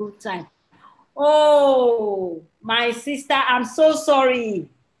in good time. Oh, my sister, I'm so sorry.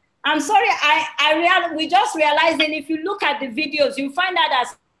 I'm sorry. We just realized, and if you look at the videos, you find out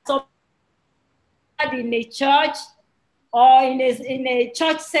that somebody in a church or in a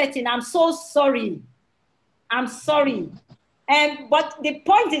church setting. I'm so sorry. I'm sorry. But the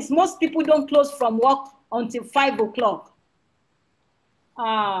point is, most people don't close from work until 5 o'clock.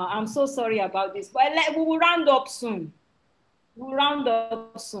 I'm so sorry about this, but we will round up soon. We'll round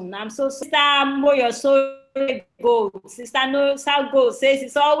up soon. I'm so Sister Moyo Gold. Sister No South Gold says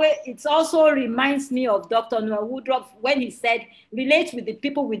it also reminds me of Dr. Noah Woodruff when he said, relate with the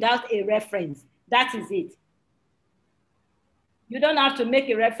people without a reference. That is it. You don't have to make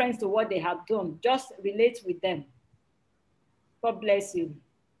a reference to what they have done. Just relate with them. God bless you.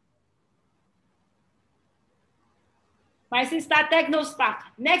 My sister Technospark.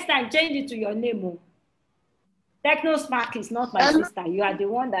 Next time, change it to your name. Oh. Technospark is not my sister. You are the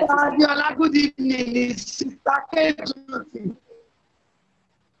one that is. Good evening, Sister Kate.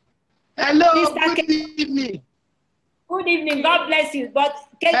 Hello, Sister good evening. Good evening. God bless you. But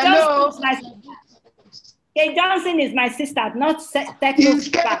Kate Johnson is my sister. Kate Johnson is my sister, not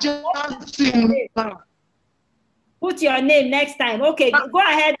Technospark. Put your name next time. Okay, go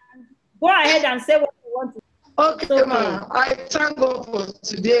ahead and say what you want to. Okay, ma. I thank God for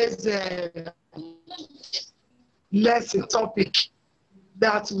today's lesson topic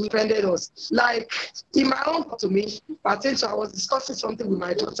that we rendered us. Like in my own to me, attention, I was discussing something with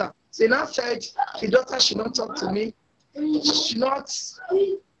my daughter. So now said the daughter should not talk to me, should not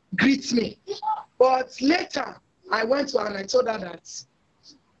greet me. But later I went to her and I told her that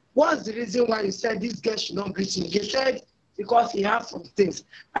what's the reason why you said this girl should not greet me? He said because he has some things.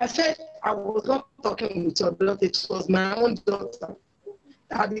 I said I was not talking with your daughter, it was my own daughter.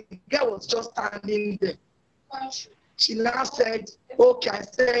 That the girl was just standing there. She now said, okay, I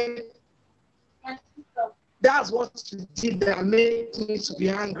said, that's what you did that made me to be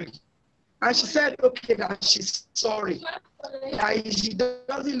angry. And she said, okay, that she's sorry. That she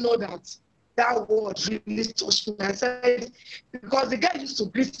doesn't know that word really touched me. I said, because the guy used to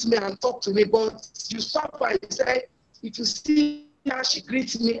greet me and talk to me, but you stopped by, you said, if you see how she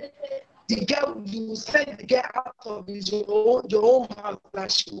greets me, the girl, you send the girl out of your own house,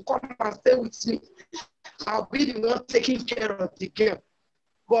 that she will come and stay with me. I'll be the one taking care of the girl.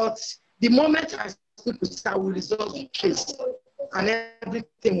 But the moment I speak with her, I will resolve the case. And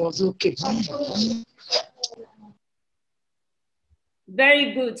everything was okay.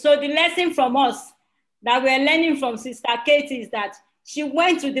 Very good. So the lesson from us that we're learning from Sister Kate is that she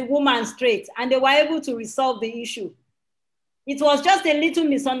went to the woman straight and they were able to resolve the issue. It was just a little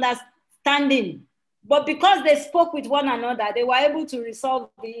misunderstanding, but because they spoke with one another, they were able to resolve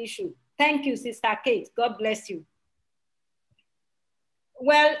the issue. Thank you, Sister Kate. God bless you.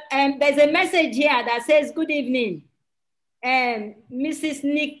 Well, there's a message here that says, good evening. Mrs.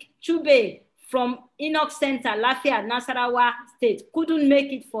 Nick Chube from Enoch Center, Lafayette, Nasarawa State, couldn't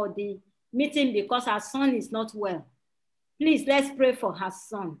make it for the meeting because her son is not well. Please, let's pray for her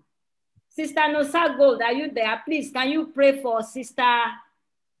son. Sister Nosa Gold, are you there? Please, can you pray for Sister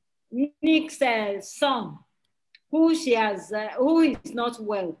Nick's son, who is not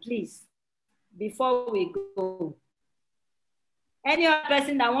well, please, before we go. Any other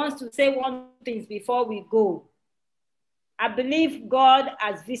person that wants to say one thing before we go? I believe God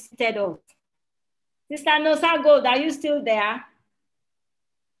has visited us. Sister Nosa Gold, are you still there?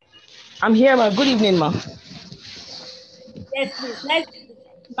 I'm here, ma. Good evening, ma. Yes, please.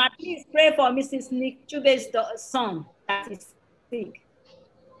 But please pray for Mrs. Nick Chube's son that is sick.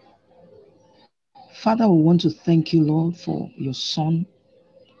 Father, we want to thank you, Lord, for your son.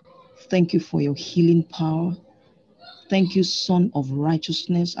 Thank you for your healing power. Thank you, Son of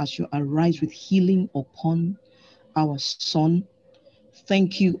Righteousness, as you arise with healing upon our son.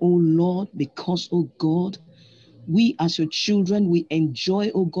 Thank you, O Lord, because, O God, we as your children, we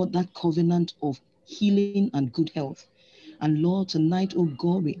enjoy, O God, that covenant of healing and good health. And Lord, tonight, oh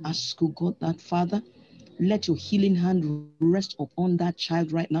God, we ask, oh God, that Father, let your healing hand rest upon that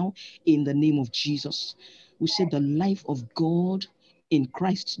child right now in the name of Jesus. We say the life of God in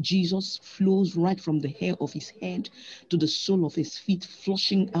Christ Jesus flows right from the hair of his head to the sole of his feet,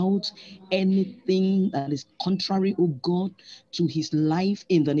 flushing out anything that is contrary, oh God, to his life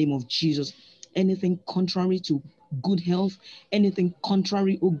in the name of Jesus. Anything contrary to good health, anything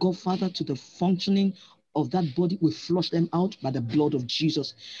contrary, oh God, Father, to the functioning of that body, we flush them out by the blood of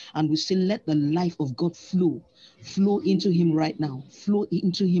Jesus. And we say, let the life of God flow into him right now, flow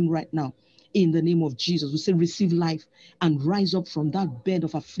into him right now. In the name of Jesus, we say, receive life and rise up from that bed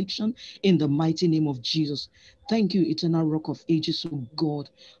of affliction in the mighty name of Jesus. Thank you, eternal rock of ages, oh God,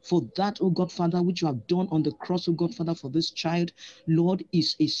 for that, oh God, Father, which you have done on the cross, oh God, Father, for this child, Lord,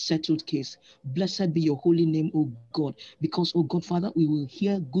 is a settled case. Blessed be your holy name, oh God, because, oh God, Father, we will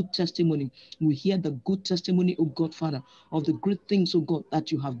hear good testimony. We hear the good testimony, oh God, Father, of the great things, oh God,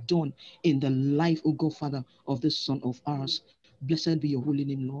 that you have done in the life, oh God, Father, of this son of ours. Blessed be your holy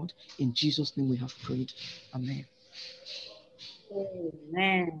name, Lord. In Jesus' name we have prayed. Amen.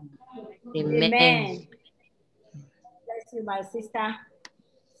 Amen. Amen. Amen. Bless you, my sister.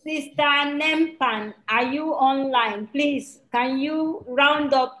 Sister Nempan, are you online? Please, can you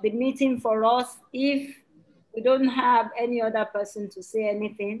round up the meeting for us if we don't have any other person to say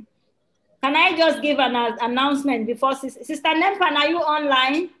anything? Can I just give an announcement before Sister Nempan, are you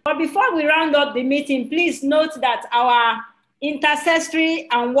online? But before we round up the meeting, please note that our intercessory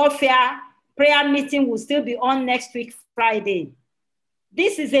and warfare prayer meeting will still be on next week, Friday.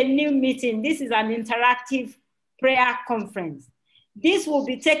 This is a new meeting. This is an interactive prayer conference. This will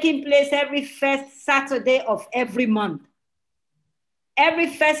be taking place every first Saturday of every month. Every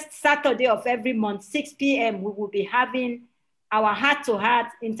first Saturday of every month, 6 p.m., we will be having our heart-to-heart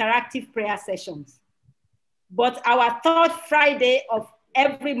interactive prayer sessions. But our third Friday of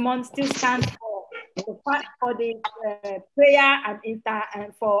every month still stands for the prayer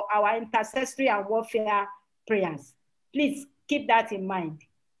and for our intercessory and warfare prayers. Please keep that in mind.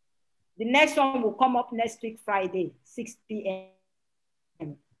 The next one will come up next week, Friday, 6 p.m.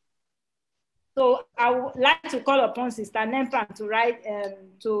 So I would like to call upon Sister Nempan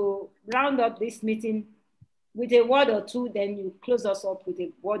to round up this meeting with a word or two, then you close us up with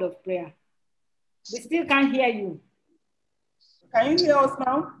a word of prayer. We still can't hear you. Can you hear us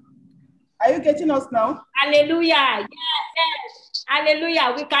now? Are you getting us now? Hallelujah. Yes.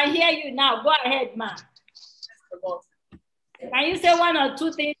 Hallelujah. We can hear you now. Go ahead, ma. Can you say one or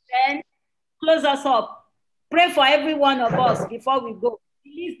two things then? Close us up. Pray for every one of us before we go.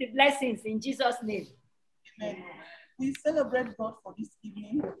 Release the blessings in Jesus' name. Amen. We celebrate God for this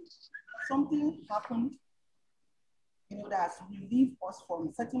evening. Something happened, that has relieved us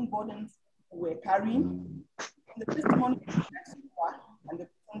from certain burdens we were carrying. The testimony and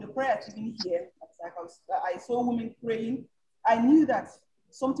the prayer even here, I saw women praying. I knew that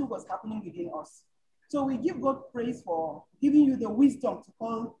something was happening within us. So we give God praise for giving you the wisdom to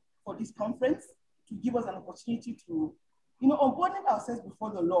call for this conference, to give us an opportunity to, unburden ourselves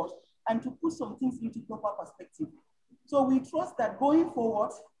before the Lord and to put some things into proper perspective. So we trust that going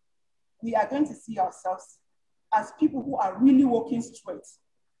forward, we are going to see ourselves as people who are really walking straight,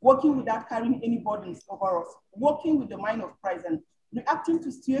 walking without carrying any burdens over us, walking with the mind of Christ and reacting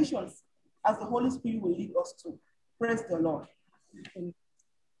to situations as the Holy Spirit will lead us to. Praise the Lord.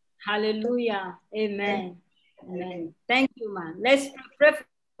 Hallelujah. Amen. Amen. Thank you, man. Let's pray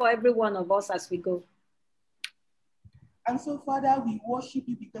for every one of us as we go. And so, Father, we worship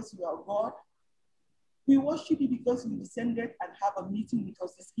you because you are God. We worship you because you descended and have a meeting with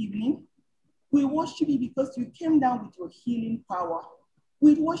us this evening. We worship you because you came down with your healing power.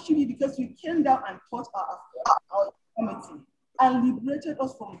 We worship you because you came down and taught our infirmity and liberated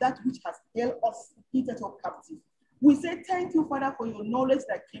us from that which has held us hitherto captive. We say thank you, Father, for your knowledge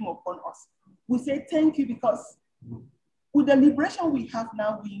that came upon us. We say thank you because with the liberation we have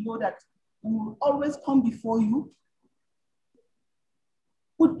now, we know that we will always come before you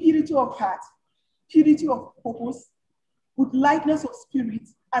with purity of heart, purity of purpose, with lightness of spirit,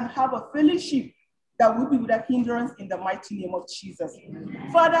 and have a fellowship that will be without hindrance in the mighty name of Jesus.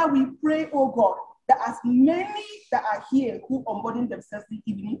 Father, we pray, oh God, that as many that are here who unburden themselves this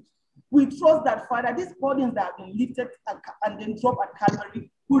evening, we trust that, Father, these burdens that have been lifted and then dropped at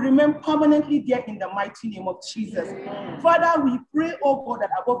Calvary will remain permanently there in the mighty name of Jesus. Father, we pray, oh God, that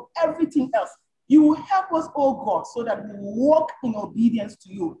above everything else, you will help us, oh God, so that we will walk in obedience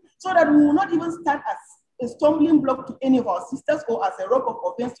to you, so that we will not even stand as a stumbling block to any of our sisters or as a rock of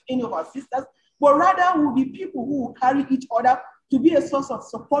offense to any of our sisters, but rather we will be people who will carry each other to be a source of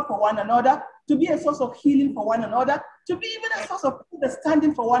support for one another, to be a source of healing for one another, to be even a source of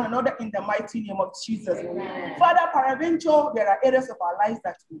understanding for one another in the mighty name of Jesus. Amen. Father, peradventure, there are areas of our lives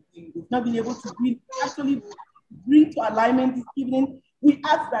that we've not been able to actually bring to alignment this evening. We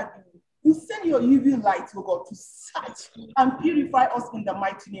ask that you send your UV light, oh God, to search and purify us in the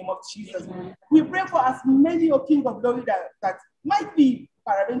mighty name of Jesus. Amen. We pray for as many, O King of Glory, that might be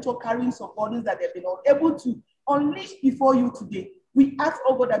peradventure carrying some burdens that they've been unable to unleash before you today. We ask,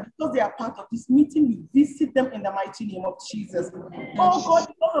 oh God, that because they are part of this meeting, we visit them in the mighty name of Jesus. Oh God,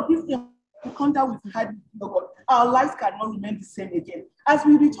 because of this encounter we've had, oh God, our lives cannot remain the same again. As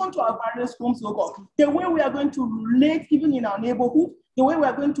we return to our various homes, oh God, the way we are going to relate even in our neighborhood, the way we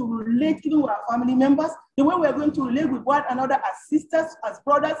are going to relate even with our family members, the way we are going to relate with one another as sisters, as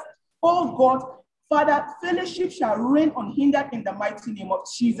brothers, oh God, Father, fellowship shall reign unhindered in the mighty name of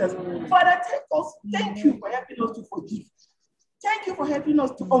Jesus. Father, thank you for helping us to forgive. Thank you for helping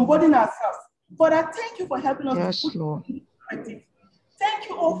us to unburden ourselves. Father, thank you for helping us to put perspective. Thank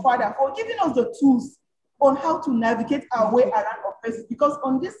you, oh Father, for giving us the tools on how to navigate our way around offenses, because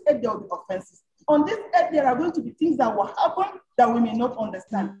on this earth there will be offenses. On this earth, there are going to be things that will happen that we may not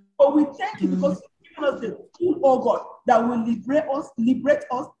understand. But we thank you because you've given us the tool, oh God, that will liberate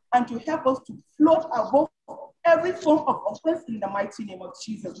us, and to help us to float above every form of offense in the mighty name of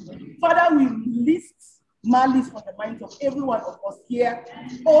Jesus. Father, we release malice from the minds of every one of us here,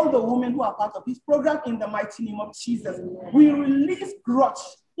 all the women who are part of this program, in the mighty name of Jesus. We release grudge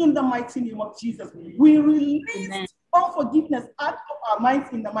in the mighty name of Jesus. We release unforgiveness out of our minds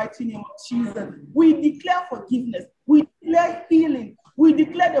in the mighty name of Jesus. We declare forgiveness. We declare healing. We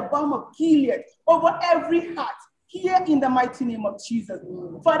declare the balm of Gilead over every heart here in the mighty name of Jesus.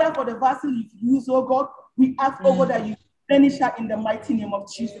 Father, for the vessel you've used, oh God, we ask, oh God, that you replenish her in the mighty name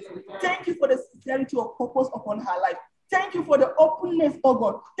of Jesus. Thank you for the sincerity of purpose upon her life. Thank you for the openness, oh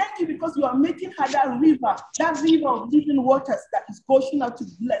God. Thank you because you are making her that river of living waters that is gushing out to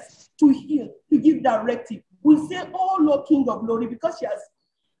bless, to heal, to give directive. We say, oh Lord, King of glory, because she has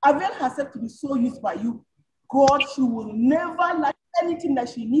availed herself to be so used by you, God, she will never lack anything that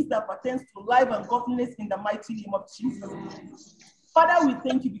she needs that pertains to life and godliness in the mighty name of Jesus. Father, we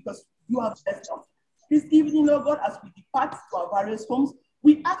thank you because you have blessed us. This evening, oh God, as we depart to our various homes,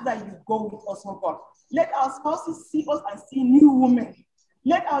 we ask that you go with us, oh God. Let our spouses see us and see new women.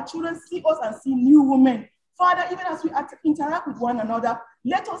 Let our children see us and see new women. Father, even as we interact with one another,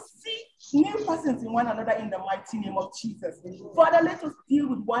 let us see new persons in one another in the mighty name of Jesus. Father, let us deal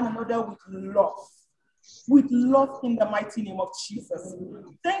with one another with love. With love in the mighty name of Jesus.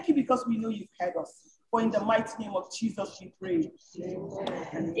 Thank you because we know you've heard us. For in the mighty name of Jesus we pray.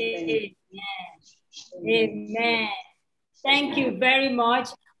 Amen. Amen. Amen. Thank you very much.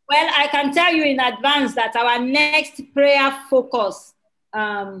 Well, I can tell you in advance that our next prayer focus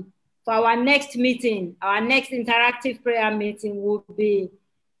for our next meeting, our next interactive prayer meeting will be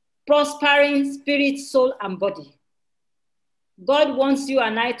prospering spirit, soul, and body. God wants you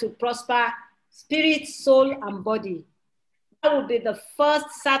and I to prosper spirit, soul, and body. That will be the first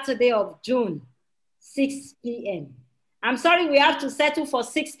Saturday of June, 6 p.m. I'm sorry we have to settle for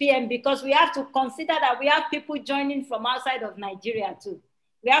 6 p.m. because we have to consider that we have people joining from outside of Nigeria too.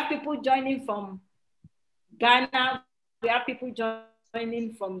 We have people joining from Ghana. We have people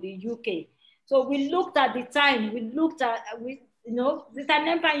joining from the UK. So we looked at the time. We looked at, Sister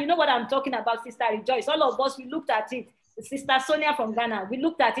Nempa, you know what I'm talking about, Sister Rejoice. All of us, we looked at it. Sister Sonia from Ghana, we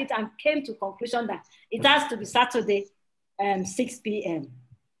looked at it and came to conclusion that it has to be Saturday, 6 p.m.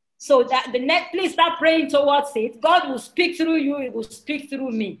 So that please start praying towards it. God will speak through you. It will speak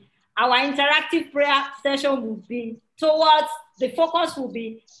through me. Our interactive prayer session will be towards, the focus will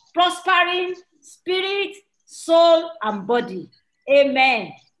be prospering spirit, soul, and body.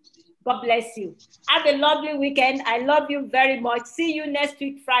 Amen. God bless you. Have a lovely weekend. I love you very much. See you next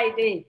week, Friday.